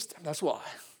 Satan hates them. That's why.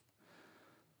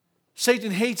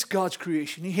 Satan hates God's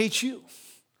creation. He hates you.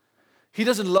 He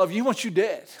doesn't love you. He wants you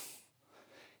dead.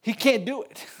 He can't do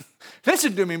it.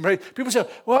 Listen to me, right? People say,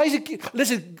 why is it?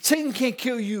 Listen, Satan can't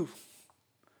kill you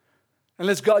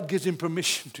unless God gives him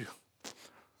permission to.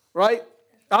 Right?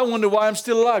 I wonder why I'm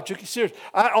still alive. Chucky, serious.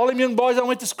 All them young boys I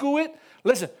went to school with,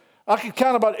 listen, I can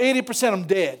count about 80% of them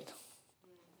dead.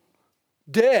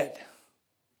 Dead.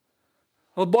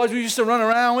 All the boys we used to run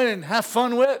around with and have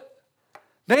fun with,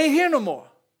 they ain't here no more.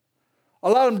 A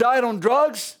lot of them died on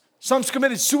drugs. Some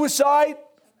committed suicide.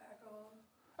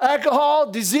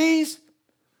 Alcohol, disease.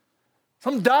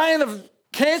 Some dying of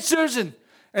cancers. And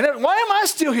why am I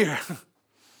still here?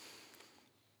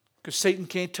 Because Satan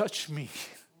can't touch me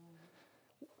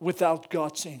without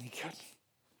God saying he could.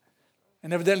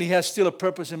 And evidently he has still a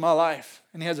purpose in my life.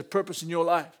 And he has a purpose in your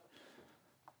life.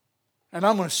 And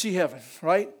I'm going to see heaven,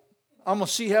 right? I'm going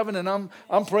to see heaven, and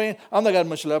I'm praying. I'm not got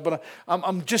much left, but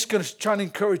I'm just going to try to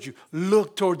encourage you.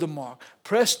 Look toward the mark.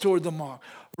 Press toward the mark.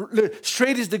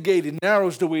 Straight is the gate, and narrow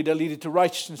is the way that leadeth to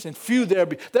righteousness, and few there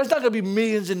be. There's not going to be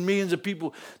millions and millions of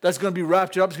people that's going to be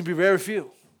raptured up. It's going to be very few.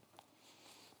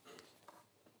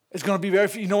 It's going to be very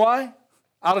few. You know why?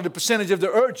 Out of the percentage of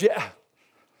the earth, yeah.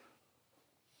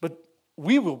 But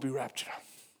we will be raptured up.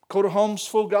 Coda Homes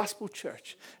Full Gospel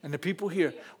Church, and the people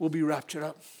here will be raptured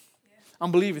up.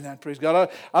 I'm believing that, praise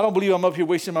God. I don't believe I'm up here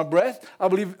wasting my breath. I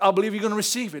believe you're going to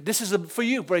receive it. This is for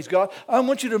you, praise God. I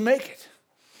want you to make it.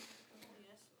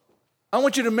 I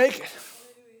want you to make it.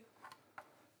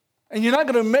 And you're not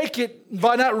going to make it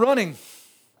by not running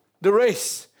the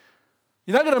race.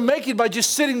 You're not going to make it by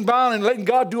just sitting down and letting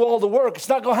God do all the work. It's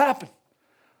not going to happen.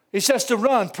 It says to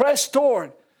run, press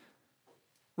toward.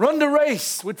 Run the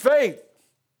race with faith.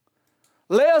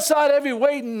 Lay aside every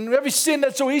weight and every sin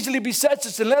that so easily besets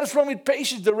us, and let us run with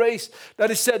patience the race that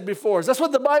is set before us. That's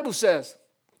what the Bible says.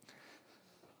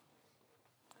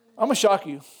 I'm going to shock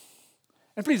you.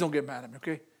 And please don't get mad at me,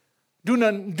 okay? Do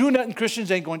nothing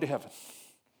Christians ain't going to heaven.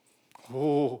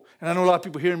 Oh, and I know a lot of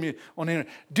people hearing me on the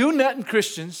internet. Do nothing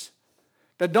Christians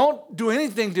that don't do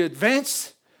anything to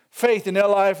advance faith in their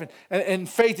life and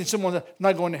faith in someone that's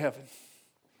not going to heaven.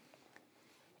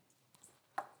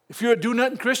 If you're a do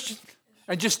nothing Christian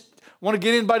and just want to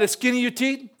get in by the skin of your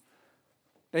teeth,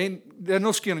 there's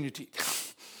no skin on your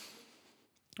teeth.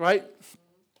 Right?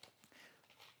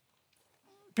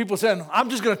 People saying, I'm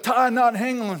just going to tie a knot and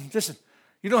hang on. Listen,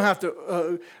 you don't have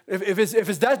to. If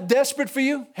it's that desperate for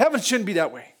you, heaven shouldn't be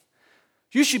that way.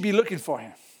 You should be looking for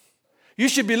him. You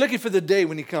should be looking for the day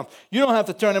when he comes. You don't have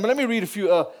to turn him. But let me read a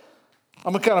few. I'm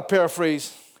going to kind of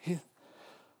paraphrase.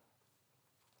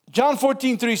 John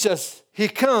 14:3 says, he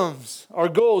comes or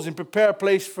goes and prepare a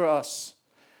place for us,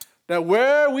 that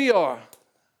where we are,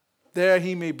 there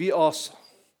he may be also.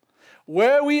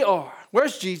 Where we are.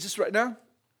 Where's Jesus right now?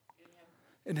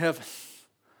 In heaven.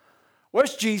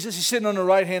 Where's Jesus? He's sitting on the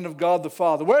right hand of God the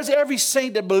Father. Where's every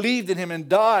saint that believed in him and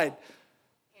died?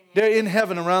 They're in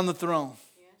heaven around the throne.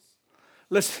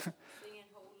 Listen,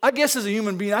 I guess as a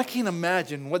human being, I can't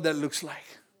imagine what that looks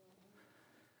like.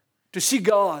 To see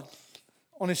God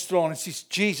on his throne and see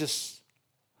Jesus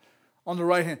on the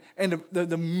right hand, and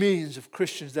the millions of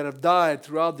Christians that have died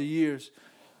throughout the years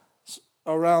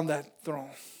around that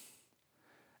throne.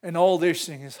 And all they're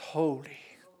saying is, holy,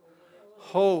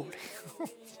 holy.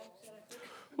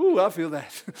 Ooh, I feel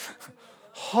that.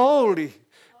 Holy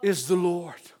is the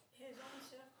Lord.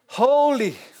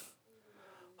 Holy,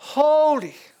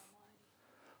 holy,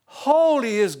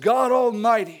 holy is God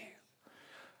Almighty,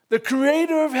 the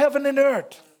creator of heaven and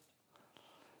earth.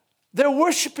 They're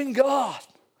worshiping God.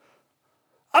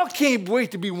 I can't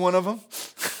wait to be one of them.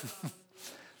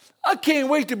 I can't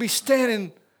wait to be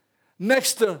standing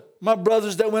next to my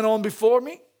brothers that went on before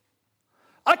me.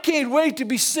 I can't wait to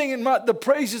be singing the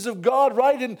praises of God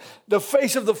right in the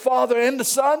face of the Father and the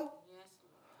Son.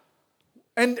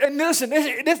 And listen,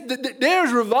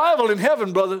 there's revival in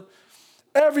heaven, brother,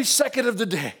 every second of the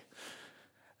day.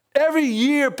 Every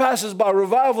year passes by,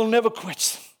 revival never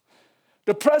quits.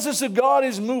 The presence of God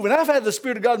is moving. I've had the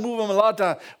Spirit of God move them a lot of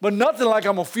times, but nothing like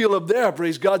I'm going to feel up there,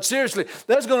 praise God. Seriously,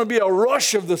 there's going to be a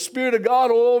rush of the Spirit of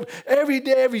God all over, every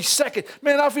day, every second.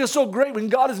 Man, I feel so great when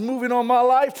God is moving on my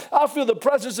life. I feel the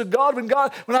presence of God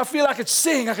when I feel I could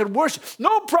sing, I could worship.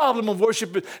 No problem of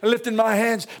worshiping and lifting my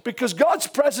hands because God's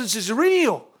presence is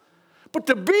real. But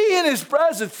to be in His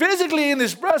presence, physically in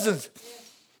His presence,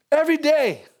 every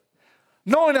day,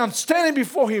 knowing I'm standing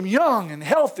before Him young and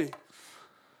healthy.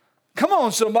 Come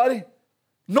on, somebody.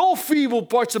 No feeble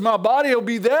parts of my body will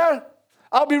be there.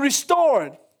 I'll be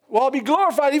restored. Well, I'll be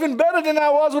glorified even better than I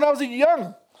was when I was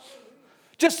young.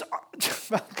 Just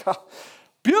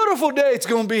beautiful day it's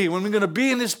going to be when we're going to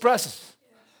be in His presence.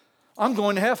 I'm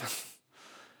going to heaven.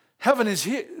 Heaven is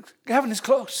here. Heaven is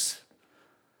close.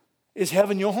 Is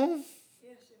heaven your home?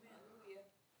 Yes,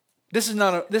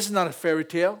 amen. This is not a fairy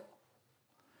tale.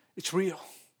 It's real.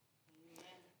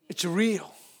 It's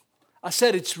real. I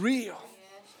said it's real.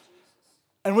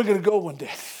 And we're going to go one day.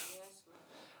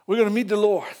 We're going to meet the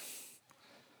Lord.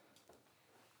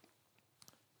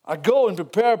 I go and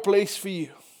prepare a place for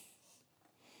you.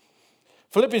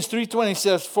 Philippians 3:20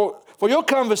 says, for your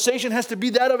conversation has to be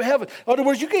that of heaven. In other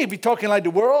words, you can't be talking like the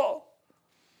world.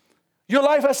 Your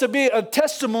life has to be a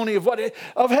testimony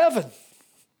of heaven.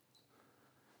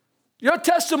 Your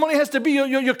testimony has to be,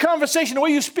 your conversation, the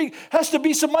way you speak, has to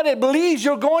be somebody that believes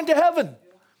you're going to heaven.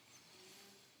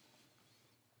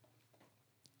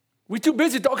 We're too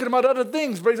busy talking about other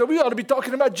things. We ought to be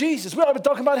talking about Jesus. We ought to be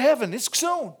talking about heaven. It's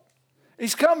soon.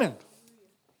 He's coming.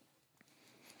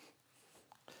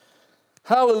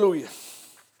 Hallelujah.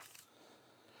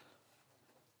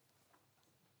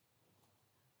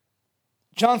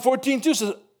 John 14:2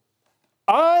 says,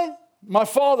 my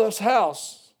Father's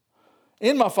house,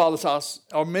 in my Father's house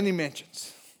are many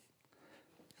mansions.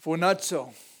 If it were not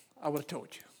so, I would have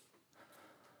told you.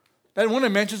 That one of the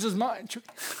mansions is mine.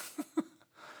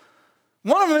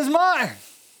 One of them is mine.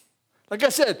 Like I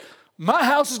said, my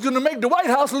house is going to make the White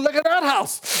House look like an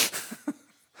outhouse.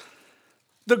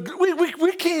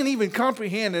 We can't even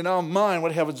comprehend in our mind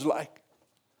what heaven's like.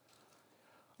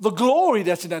 The glory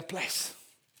that's in that place.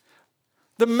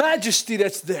 The majesty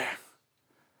that's there.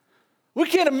 We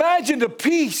can't imagine the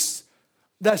peace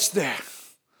that's there.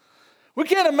 We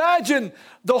can't imagine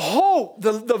the hope,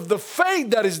 the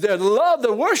faith that is there, the love,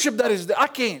 the worship that is there. I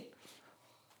can't.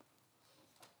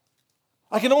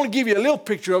 I can only give you a little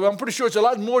picture of it. I'm pretty sure it's a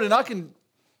lot more than I can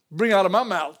bring out of my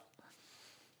mouth.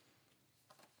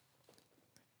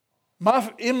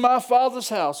 In my Father's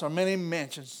house are many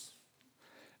mansions.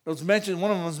 Those mansions,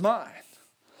 one of them is mine.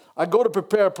 I go to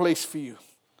prepare a place for you.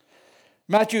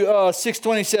 Matthew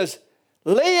 6:20 says,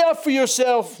 lay up for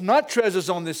yourself not treasures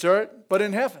on this earth, but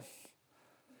in heaven.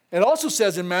 It also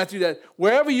says in Matthew that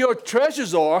wherever your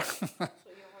treasures are,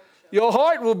 your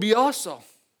heart will be also.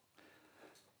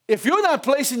 If you're not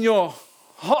placing your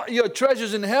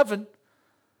treasures in heaven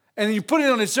and you put it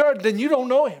on this earth, then you don't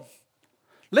know Him.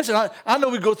 Listen, I know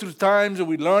we go through times and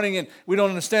we're learning and we don't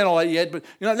understand all that yet, but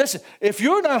listen, if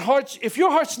your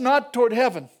heart's not toward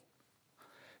heaven,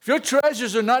 if your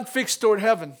treasures are not fixed toward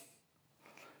heaven,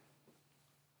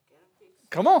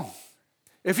 come on.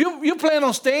 If you plan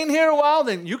on staying here a while,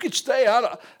 then you could stay.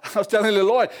 I was telling Lil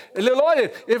Lloyd,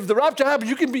 if the rapture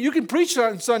happens, you can preach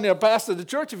on Sunday or pastor the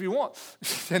church if you want.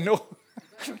 She said, no,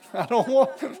 I don't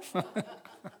want.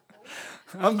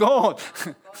 I'm gone.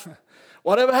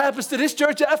 Whatever happens to this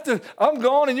church after I'm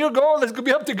gone and you're gone, it's going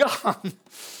to be up to God.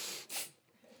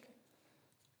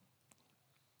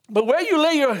 But where you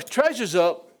lay your treasures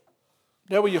up,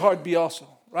 there will your heart be also,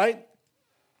 right?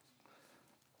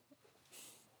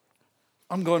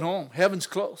 I'm going home. Heaven's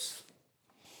close.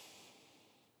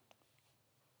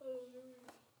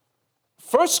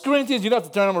 1 Corinthians, you don't have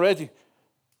to turn them already.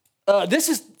 This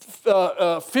is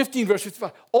 15 verse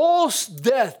 55. Oh,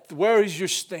 death, where is your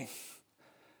sting?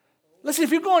 Listen,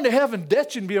 if you're going to heaven,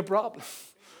 death shouldn't be a problem.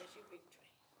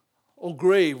 Oh,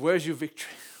 grave, where's your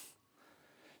victory?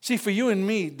 See, for you and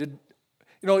me,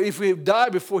 if we die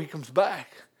before He comes back,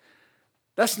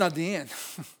 that's not the end.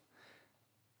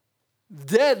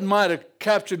 Death might have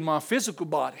captured my physical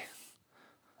body,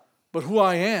 but who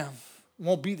I am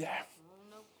won't be there.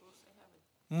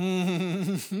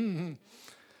 I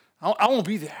won't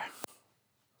be there.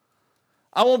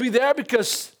 I won't be there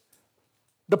because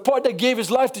the part that gave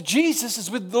his life to Jesus is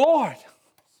with the Lord.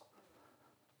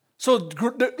 So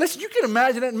listen, you can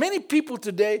imagine that many people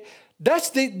today,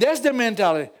 that's their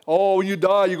mentality. Oh, when you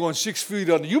die, you're going 6 feet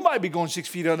under. You might be going 6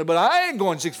 feet under, but I ain't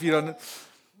going 6 feet under.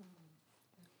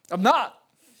 I'm not.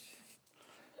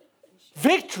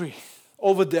 Victory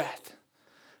over death.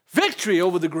 Victory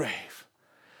over the grave.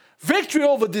 Victory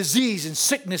over disease and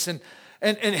sickness and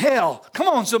and hell. Come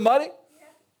on, somebody.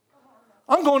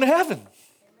 I'm going to heaven.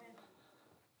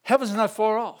 Heaven's not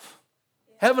far off.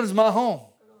 Heaven's my home.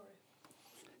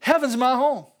 Heaven's my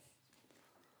home.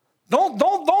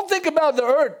 Don't think about the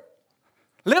earth.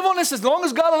 Live on this as long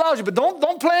as God allows you, but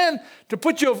don't plan to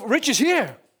put your riches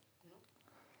here.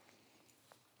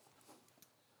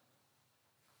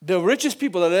 The richest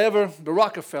people that ever, the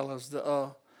Rockefellers,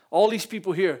 all these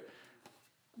people here,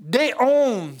 they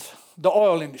owned the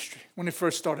oil industry when they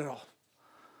first started off.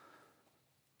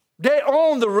 They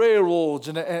owned the railroads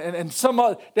and some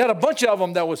other, they had a bunch of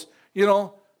them that was,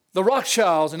 the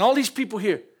Rothschilds and all these people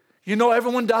here.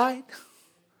 Everyone died.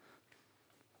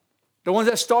 The ones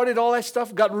that started all that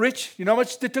stuff got rich. You know how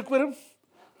much they took with them?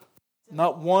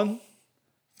 Not one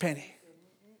penny.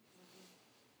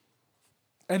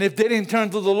 And if they didn't turn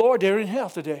to the Lord, they're in hell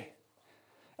today.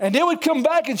 And they would come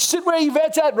back and sit where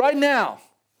Yvette's at right now.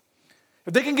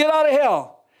 If they can get out of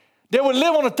hell, they would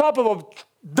live on the top of a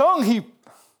dung heap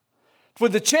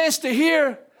with the chance to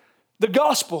hear the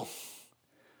gospel,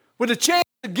 with the chance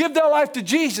to give their life to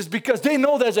Jesus, because they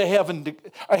know there's a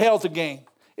hell to gain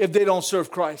if they don't serve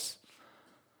Christ.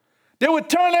 They would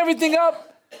turn everything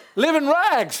up, live in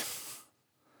rags,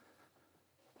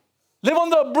 live on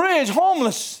the bridge,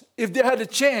 homeless, if they had the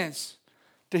chance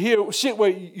to sit where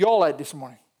y'all at this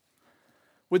morning,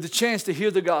 with the chance to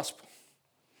hear the gospel.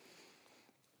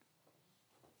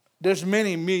 There's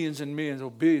many millions and millions or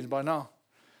billions by now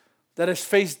that has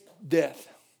faced death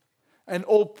and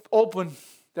opened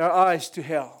their eyes to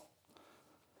hell.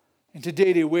 And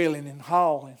today they're wailing and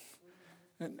howling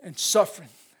and suffering.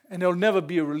 And there'll never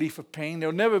be a relief of pain.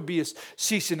 There'll never be a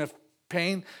ceasing of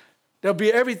pain. There'll be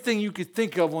everything you could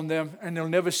think of on them, and they'll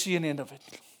never see an end of it.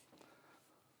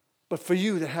 But for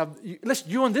you to have, listen,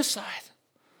 you're on this side.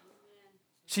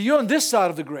 See, you're on this side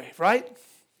of the grave, right?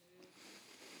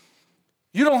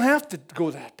 You don't have to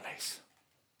go that place.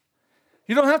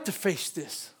 You don't have to face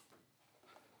this.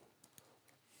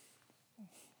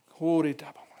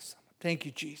 Thank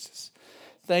you, Jesus.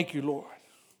 Thank you, Lord.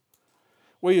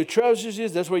 Where your treasures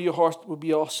is, that's where your heart will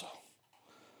be also.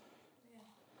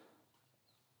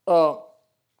 1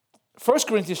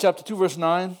 Corinthians chapter 2, verse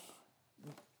 9.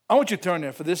 I want you to turn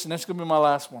there for this, and that's going to be my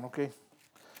last one, okay?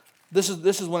 This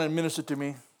is one that ministered to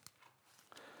me.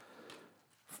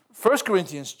 1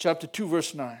 Corinthians chapter 2,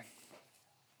 verse 9.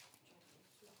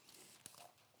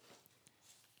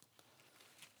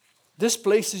 This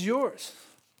place is yours.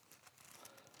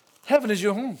 Heaven is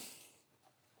your home.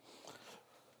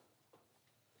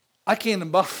 I can't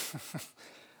about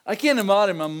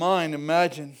in my mind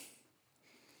imagine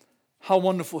how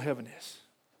wonderful heaven is.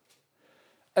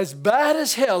 As bad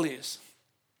as hell is,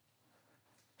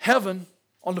 heaven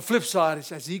on the flip side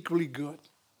is as equally good.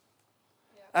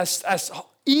 Yeah. As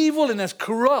evil and as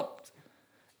corrupt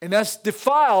and as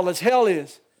defiled as hell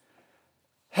is,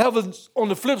 heaven's on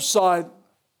the flip side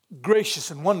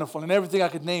gracious and wonderful and everything I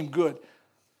could name good.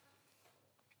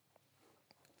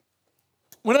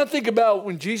 When I think about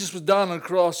when Jesus was down on the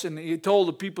cross and he told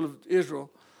the people of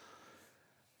Israel,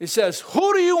 he says,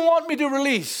 who do you want me to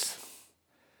release?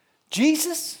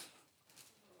 Jesus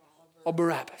or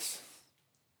Barabbas?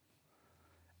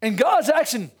 And God's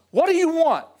asking, what do you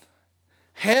want?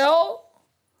 Hell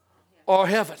or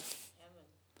heaven?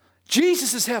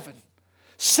 Jesus is heaven.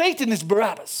 Satan is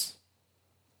Barabbas.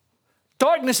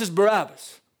 Darkness is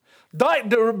Barabbas.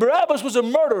 Barabbas was a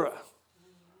murderer.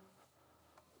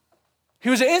 He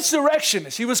was an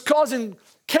insurrectionist. He was causing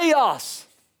chaos.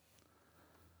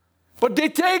 But they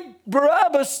take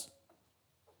Barabbas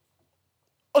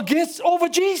over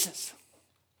Jesus,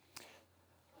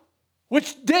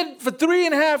 which did for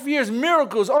 3.5 years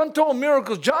miracles, untold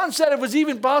miracles. John said it was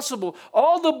even possible.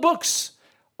 All the books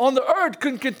on the earth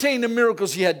couldn't contain the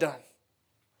miracles he had done.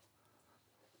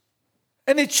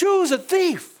 And they choose a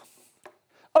thief,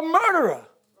 a murderer.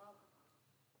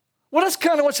 Well, that's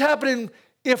kind of what's happening.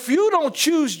 If you don't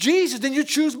choose Jesus, then you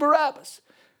choose Barabbas.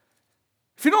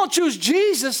 If you don't choose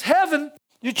Jesus, heaven,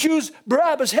 you choose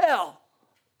Barabbas, hell.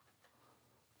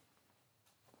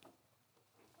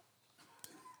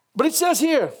 But it says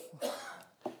here,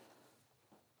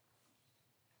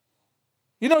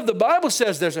 if the Bible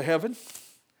says there's a heaven,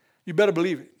 you better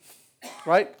believe it,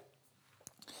 right?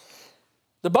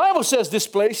 The Bible says this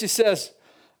place, it says,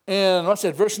 in, what's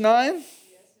that, verse 9?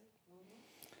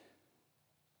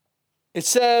 It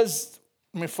says,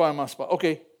 let me find my spot.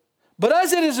 Okay. But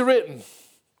as it is written,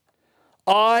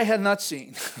 I had not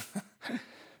seen.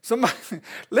 Somebody,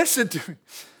 listen to me.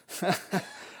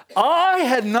 I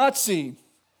had not seen,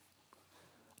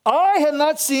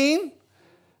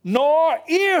 nor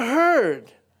ear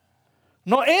heard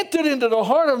nor entered into the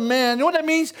heart of man. You know what that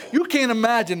means? You can't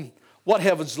imagine what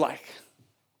heaven's like.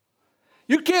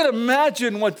 You can't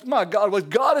imagine what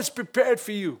God has prepared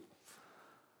for you.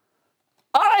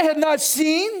 Eye had not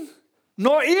seen,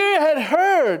 nor ear had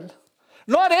heard,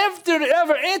 not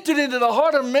ever entered into the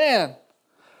heart of man.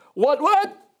 What? Which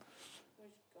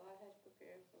God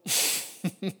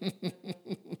has prepared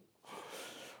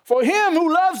For him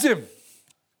who loves him.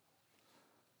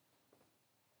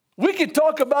 We can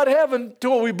talk about heaven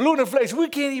till we blue in the face. We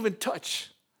can't even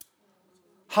touch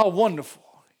how wonderful.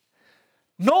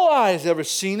 No eye has ever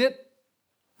seen it.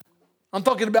 I'm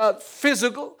talking about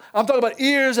physical. I'm talking about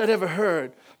ears that ever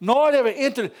heard. Nor ever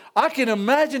entered. I can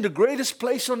imagine the greatest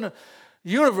place on the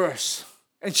universe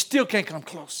and still can't come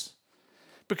close.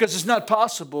 Because it's not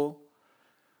possible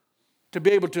to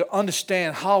be able to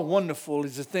understand how wonderful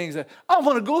is the things that I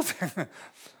want to go there.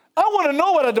 I want to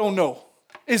know what I don't know.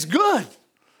 It's good.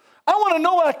 I want to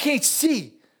know what I can't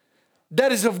see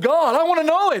that is of God. I want to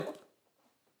know it.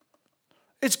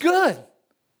 It's good.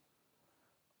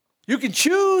 You can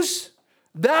choose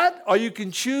that or you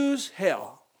can choose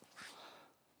hell.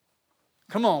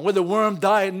 Come on, where the worm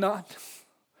died not,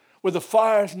 where the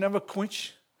fires never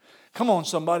quench. Come on,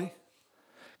 somebody.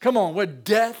 Come on, where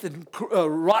death and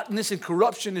rottenness and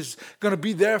corruption is going to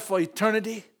be there for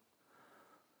eternity.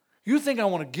 You think I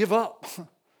want to give up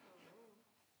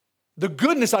the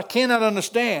goodness I cannot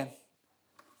understand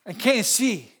and can't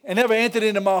see and never entered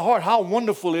into my heart, how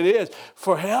wonderful it is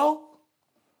for hell,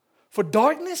 for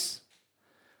darkness,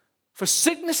 for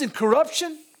sickness and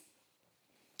corruption?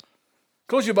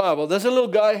 Close your Bible. There's a little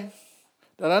guy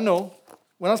that I know.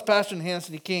 When I was pastoring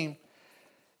Hanson, he came.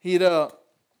 He'd called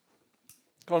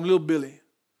him Little Billy.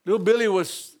 Little Billy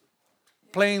was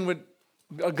playing with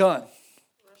a gun.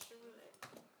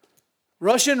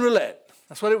 Russian roulette.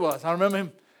 That's what it was. I remember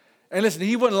him. And listen,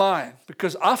 he wasn't lying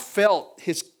because I felt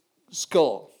his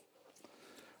skull.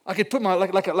 I could put my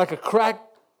like a crack,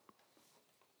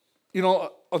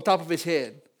 on top of his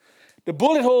head. The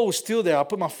bullet hole was still there. I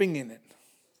put my finger in it.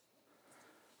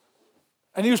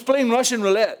 And he was playing Russian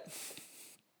roulette.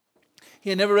 He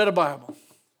had never read a Bible.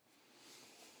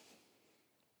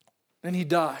 Then he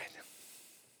died.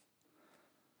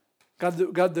 Got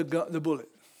the bullet.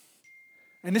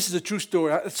 And this is a true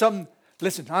story.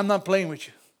 Listen, I'm not playing with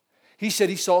you. He said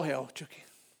he saw hell, Chucky.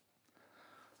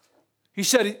 He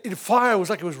said the fire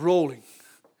was like it was rolling.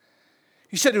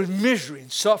 He said it was misery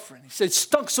and suffering. He said it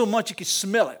stunk so much you could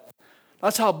smell it.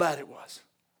 That's how bad it was.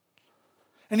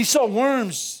 And he saw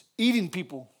worms eating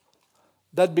people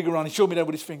that big around. He showed me that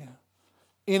with his finger.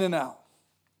 In and out.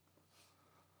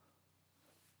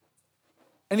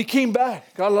 And he came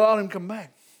back. God allowed him to come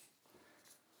back.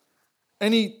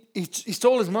 And he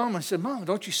told his mom, I said, Mom,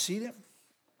 don't you see them?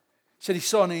 He said he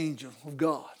saw an angel of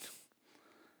God. He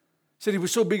said he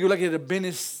was so big, like he had to bend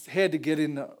his head to get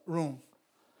in the room.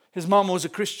 His mom was a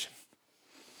Christian.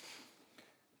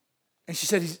 And she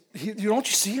said, don't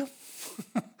you see him?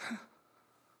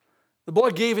 The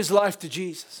boy gave his life to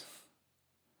Jesus.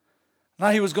 Now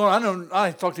he was going,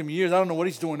 I talked to him years, I don't know what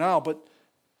he's doing now, but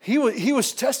he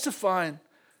was testifying.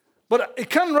 But it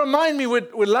kind of reminded me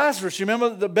with Lazarus. You remember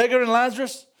the beggar and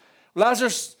Lazarus?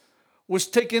 Lazarus was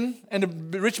taken, and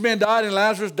the rich man died, and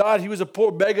Lazarus died. He was a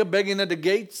poor beggar begging at the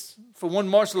gates for one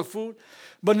morsel of food.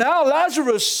 But now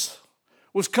Lazarus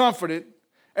was comforted,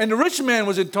 and the rich man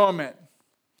was in torment.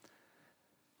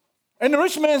 And the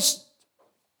rich man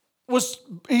was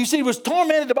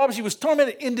tormented. The Bible says he was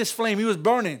tormented in this flame. He was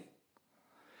burning.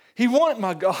 He wanted,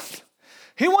 my God,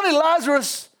 he wanted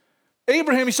Lazarus,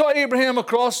 Abraham. He saw Abraham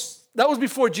across. That was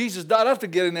before Jesus died. I have to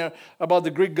get in there about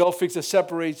the Greek Gulf fix that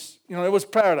separates. It was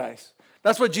paradise.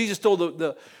 That's what Jesus told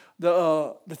the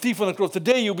thief on the cross.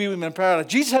 Today you'll be with me in paradise.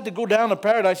 Jesus had to go down to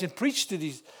paradise and preach to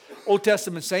these Old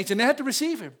Testament saints, and they had to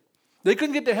receive him. They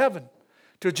couldn't get to heaven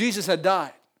till Jesus had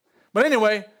died. But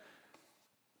anyway,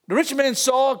 the rich man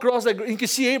saw across that, he could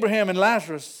see Abraham and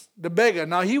Lazarus, the beggar.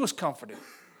 Now he was comforted.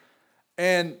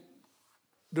 And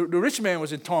the rich man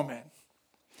was in torment.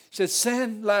 He said,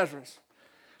 send Lazarus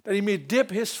that he may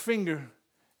dip his finger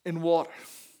in water.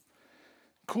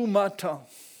 Cool my tongue,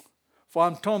 for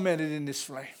I'm tormented in this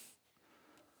flame.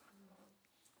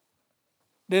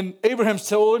 Then Abraham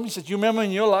told him, he said, you remember in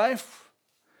your life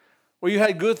where you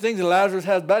had good things and Lazarus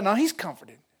has bad? Now he's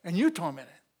comforted and you're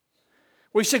tormented.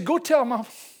 Well, he said,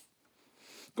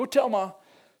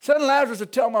 send Lazarus to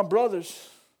tell my brothers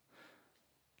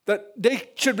that they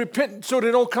should repent so they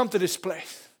don't come to this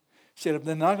place. He said, if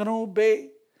they're not going to obey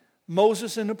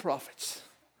Moses and the prophets,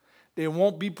 they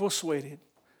won't be persuaded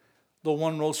though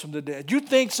one rose from the dead. You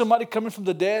think somebody coming from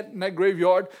the dead in that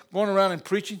graveyard, going around and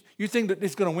preaching, you think that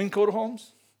it's going to win Coda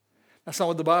Homes? That's not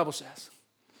what the Bible says.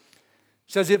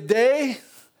 It says if they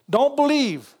don't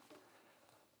believe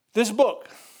this book,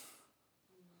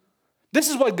 this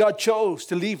is what God chose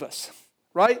to leave us,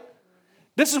 right?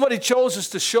 This is what he chose us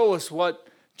to show us what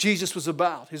Jesus was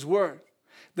about, his word.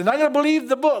 They're not going to believe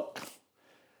the book.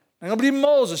 They're going to believe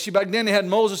Moses. See, back then they had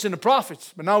Moses and the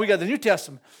prophets, but now we got the New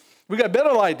Testament. We got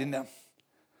better light than them.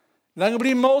 They're not going to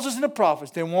believe Moses and the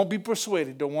prophets. They won't be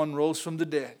persuaded the one rose from the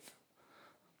dead.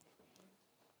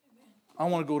 I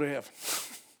want to go to heaven.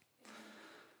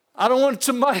 I don't want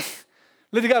somebody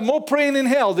that got more praying in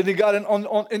hell than he got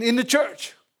in the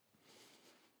church.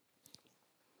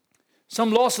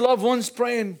 Some lost loved ones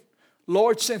praying,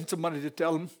 Lord, send somebody to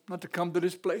tell them not to come to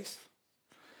this place.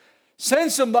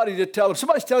 Send somebody to tell them.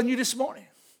 Somebody's telling you this morning,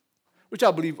 which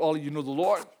I believe all of you know the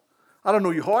Lord. I don't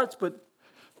know your hearts, but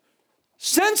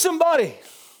send somebody.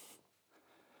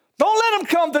 Don't let them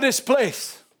come to this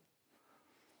place.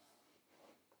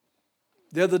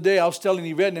 The other day I was telling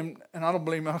Yvette, and I don't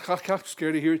blame him, I'm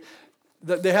scared to hear it.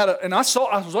 That they had I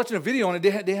was watching a video on it.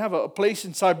 They have a place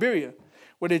in Siberia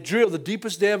where they drill the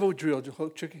deepest they ever drilled.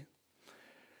 Tricky.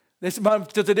 To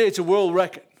today it's a world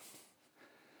record.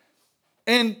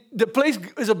 And the place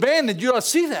is abandoned. You don't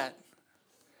see that.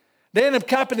 They end up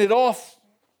capping it off.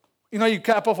 You know, you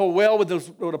cap off a well with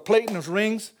a plate and those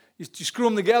rings. You screw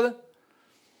them together.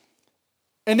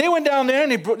 And they went down there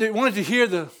and they wanted to hear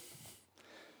the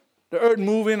earth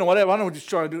moving or whatever. I don't know what he's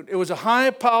trying to do. It was a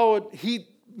high-powered heat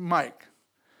mic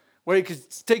where it could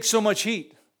take so much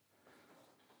heat.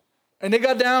 And they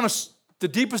got down the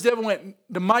deepest they ever went.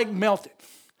 The mic melted.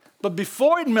 But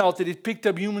before it melted, it picked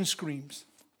up human screams.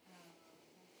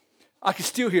 I could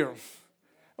still hear them.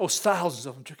 Oh, thousands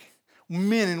of them.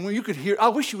 Men and women. You could hear. I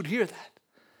wish you would hear that.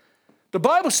 The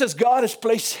Bible says God has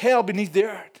placed hell beneath the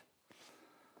earth.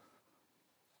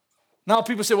 Now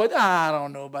people say, well, I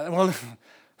don't know about that. Well,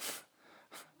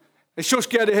 it sure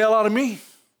scared the hell out of me.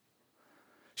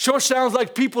 Sure sounds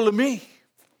like people to me.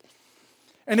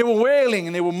 And they were wailing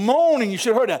and they were moaning. You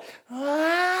should have heard that.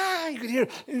 Ah, you could hear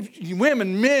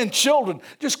women, men, children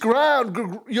just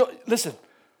crying. Listen.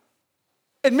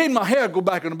 It made my hair go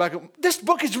back on the back. This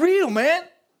book is real, man.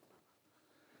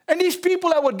 And these people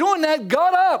that were doing that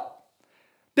got up.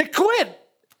 They quit.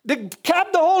 They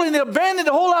capped the hole and they abandoned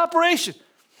the whole operation.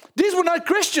 These were not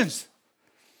Christians.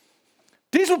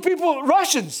 These were people,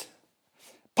 Russians.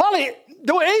 Probably,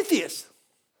 they were atheists.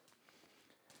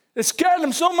 It scared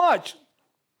them so much.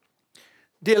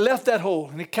 They left that hole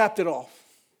and they capped it off.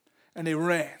 And they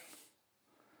ran.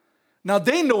 Now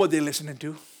they know what they're listening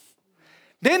to.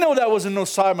 They know that wasn't no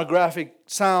seismographic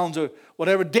sounds or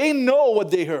whatever. They know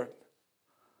what they heard.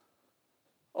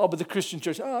 Oh, but the Christian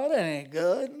church, oh, that ain't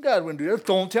good. God wouldn't do that.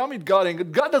 Don't tell me God ain't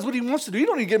good. God does what he wants to do. You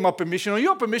don't need to get my permission or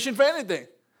your permission for anything.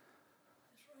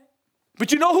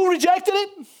 But you know who rejected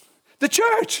it? The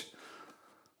church.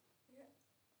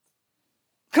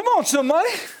 Come on, somebody.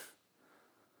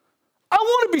 I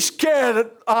want to be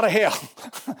scared out of hell.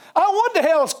 I want the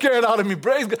hell scared out of me.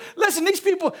 Praise God. Listen, these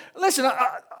people, listen,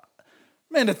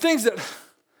 man, the things that,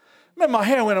 man, my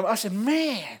hair went up. I said,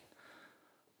 man,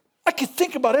 I can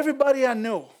think about everybody I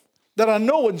know that I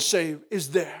know and say is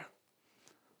there.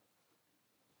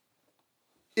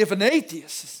 If an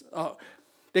atheist,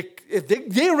 if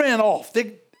they ran off,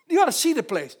 you ought to see the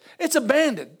place. It's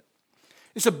abandoned.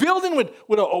 It's a building with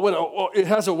it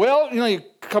has a well, you know, you're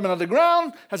coming out of the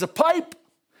ground, has a pipe,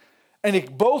 and they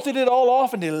bolted it all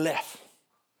off and they left.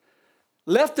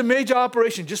 Left the major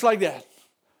operation just like that.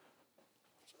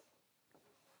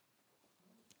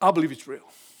 I believe it's real.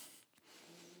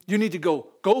 You need to go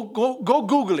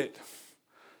Google it.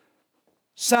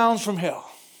 Sounds from hell.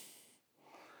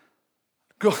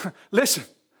 Go listen.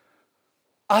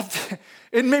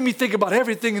 It made me think about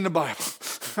everything in the Bible.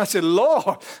 I said,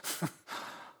 Lord,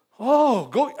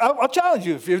 go. I'll challenge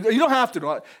you. You don't have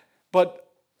to, but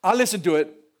I listened to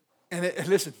it, and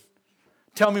listen.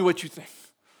 Tell me what you think.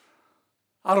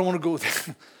 I don't want to go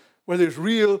there. Whether it's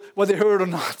real, whether they heard or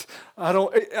not.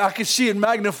 I can see it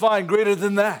magnifying greater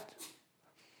than that.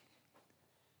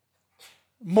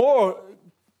 More,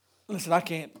 listen, I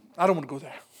don't want to go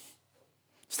there.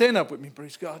 Stand up with me,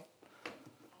 praise God.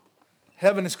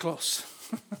 Heaven is close.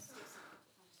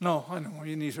 No, I know,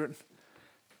 your knees hurting.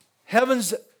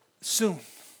 Heaven's soon.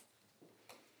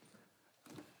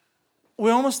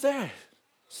 We're almost there.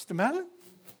 Sister Madeline?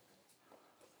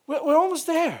 We're almost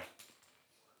there.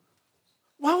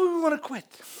 Why would we want to quit?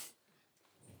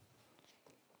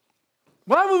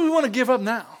 Why would we want to give up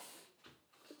now?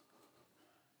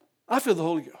 I feel the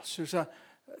Holy Ghost.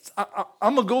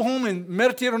 I'm going to go home and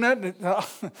meditate on that.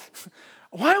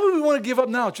 Why would we want to give up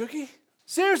now, Chucky?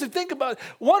 Seriously, think about it.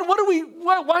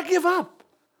 Why give up?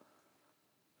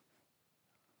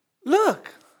 Look.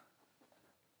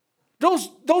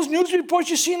 Those news reports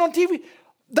you're seeing on TV,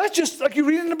 that's just like you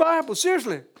read in the Bible.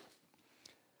 Seriously.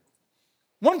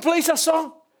 One place I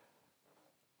saw,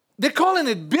 they're calling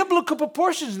it biblical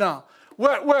proportions now.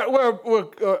 Where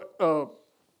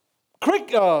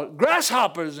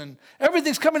grasshoppers and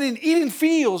everything's coming in, eating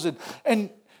fields and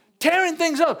tearing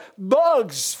things up.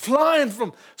 Bugs flying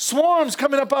from swarms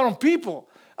coming up out on people.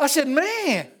 I said,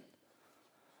 man.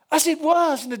 I said, it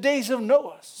was in the days of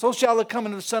Noah. So shall it come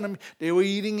into the Son of Man. They were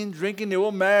eating and drinking. They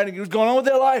were married. It was going on with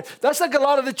their life. That's like a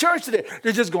lot of the church today.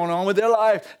 They're just going on with their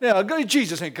life. Now,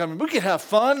 Jesus ain't coming. We can have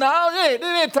fun now. It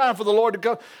ain't time for the Lord to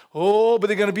come. Oh, but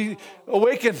they're going to be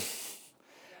awakened.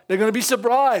 They're going to be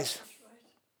surprised.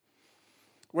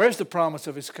 Where's the promise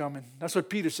of his coming? That's what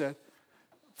Peter said.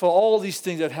 For all these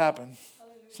things that happened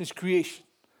since creation.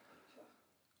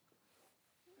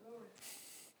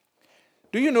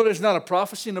 Do you know there's not a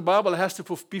prophecy in the Bible that has to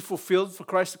be fulfilled for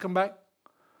Christ to come back?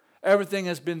 Everything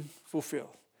has been fulfilled.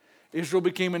 Israel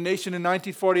became a nation in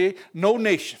 1948. No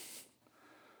nation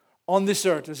on this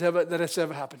earth that has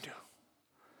ever happened to.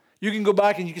 You can go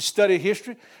back and you can study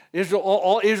history. Israel,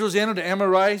 all Israel's entered, the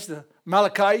Amorites, the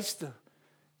Amalekites, the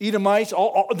Edomites,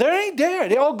 they ain't there.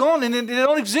 They're all gone and they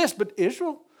don't exist. But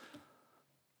Israel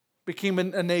became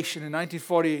a nation in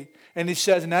 1948. And it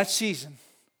says in that season,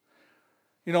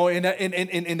 you know, in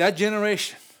that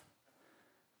generation,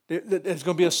 there's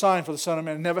going to be a sign for the Son of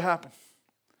Man. It never happened.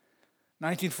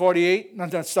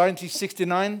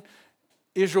 1969,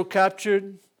 Israel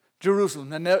captured Jerusalem.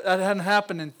 That hadn't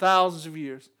happened in thousands of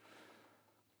years.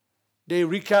 They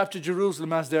recaptured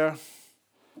Jerusalem as the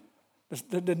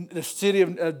city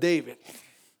of David,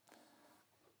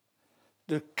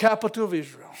 the capital of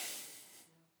Israel.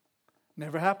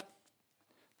 Never happened.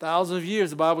 Thousands of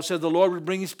years, the Bible said the Lord would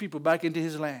bring his people back into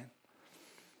his land.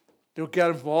 They would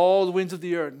gather from all the winds of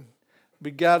the earth.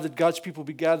 God's people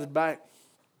be gathered back.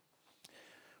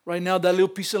 Right now, that little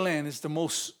piece of land is the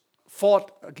most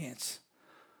fought against,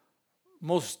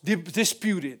 most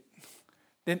disputed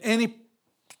than any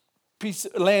piece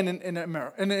of land in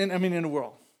America, in the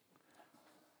world.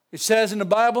 It says in the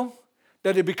Bible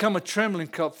that it become a trembling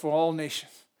cup for all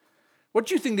nations. What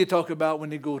do you think they talk about when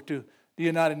they go to the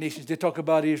United Nations? They talk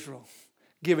about Israel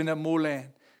giving up more land,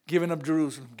 giving up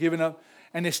Jerusalem, giving up,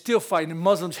 and they're still fighting. The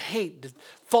Muslims hate the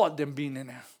thought of them being in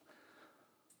there.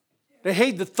 They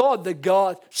hate the thought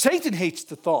that Satan hates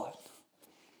the thought.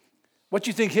 What do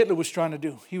you think Hitler was trying to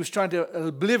do? He was trying to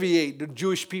obliterate the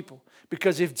Jewish people.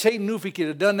 Because if Satan knew if he could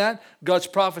have done that, God's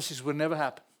prophecies would never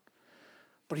happen.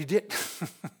 But he did.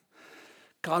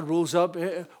 God rose up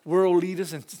world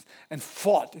leaders and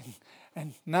fought.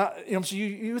 And now, so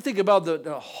you think about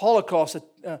the Holocaust,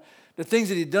 the things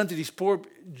that he'd done to these poor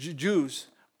Jews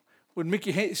would make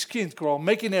your skin crawl,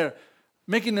 making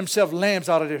themselves lambs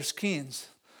out of their skins.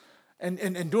 And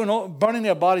burning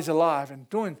their bodies alive and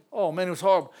doing, oh man, it was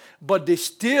horrible. But they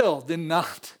still did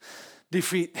not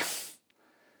defeat. The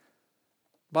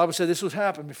Bible said this would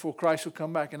happen before Christ would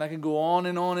come back. And I can go on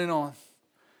and on and on.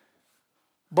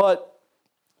 But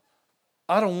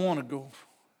I don't want to go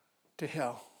to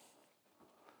hell.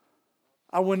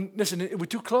 I wouldn't, listen, we're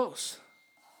too close.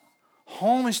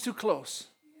 Home is too close.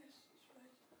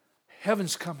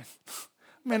 Heaven's coming.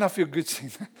 Man, I feel good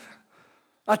saying that.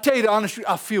 I tell you the honest truth,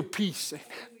 I feel peace.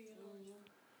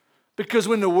 Because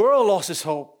when the world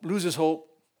loses hope,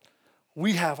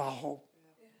 we have our hope.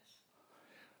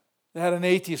 They had an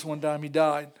atheist one time, he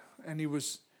died, and he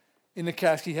was in the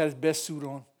casket, he had his best suit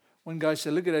on. One guy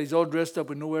said, look at that, he's all dressed up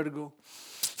with nowhere to go.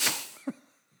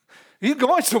 He's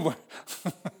going somewhere.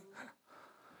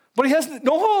 But he has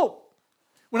no hope.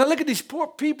 When I look at these poor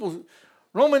people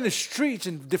roaming the streets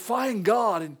and defying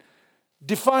God and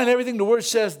define everything the word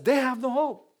says, they have no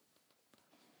hope.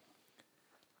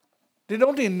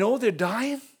 Don't they know they're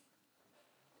dying?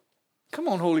 Come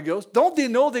on, Holy Ghost. Don't they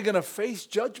know they're going to face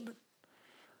judgment?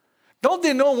 Don't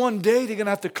they know one day they're going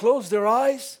to have to close their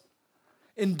eyes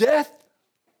in death?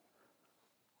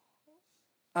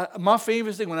 My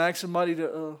favorite thing when I ask somebody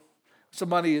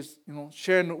is,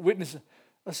 sharing a witness,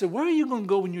 I said, where are you going to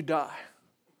go when you die?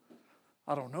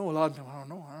 I don't know. A lot of them, I don't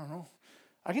know.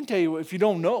 I can tell you, if you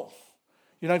don't know,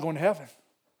 you're not going to heaven.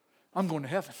 I'm going to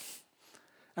heaven.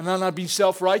 And I'm not being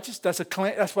self-righteous.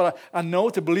 That's what I know,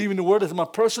 to believe in the word as my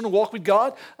personal walk with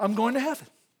God. I'm going to heaven.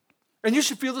 And you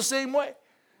should feel the same way.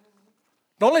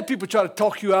 Don't let people try to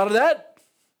talk you out of that.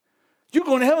 You're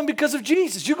going to heaven because of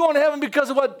Jesus. You're going to heaven because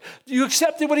of what you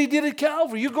accepted what he did at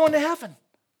Calvary. You're going to heaven.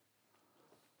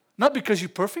 Not because you're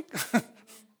perfect.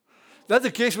 That's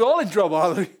the case. We're all in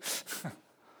trouble.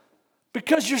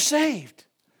 Because you're saved.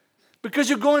 Because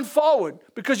you're going forward.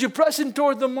 Because you're pressing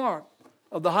toward the mark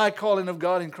of the high calling of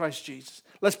God in Christ Jesus.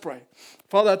 Let's pray.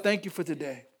 Father, I thank you for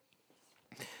today.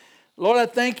 Lord, I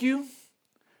thank you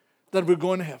that we're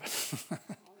going to heaven.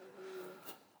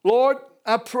 Lord,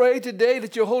 I pray today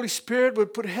that your Holy Spirit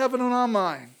would put heaven on our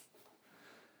mind.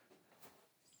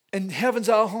 And heaven's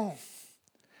our home.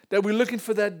 That we're looking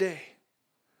for that day.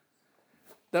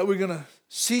 That we're going to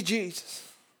see Jesus.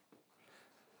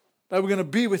 That we're going to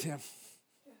be with him.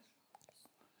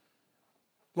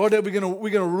 Lord, that we're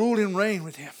going to rule and reign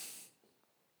with him.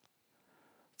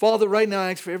 Father, right now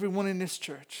I ask for everyone in this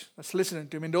church that's listening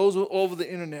to me and those over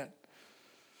the internet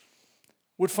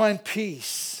would find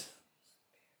peace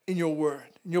in your word,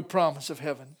 in your promise of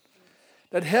heaven.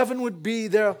 That heaven would be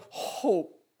their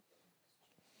hope.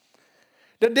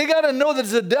 That they got to know that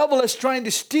the devil is trying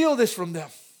to steal this from them.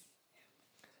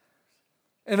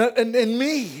 And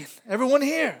me, everyone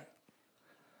here.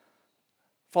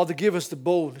 Father, give us the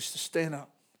boldness to stand up.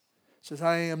 Says,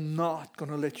 I am not going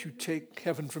to let you take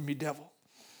heaven from me, devil.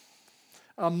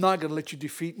 I'm not going to let you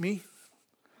defeat me.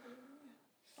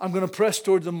 I'm going to press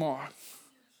toward the mark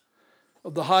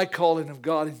of the high calling of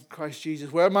God in Christ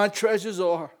Jesus. Where my treasures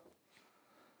are.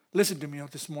 Listen to me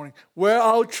this morning. Where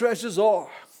our treasures are,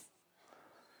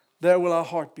 there will our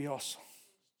heart be also.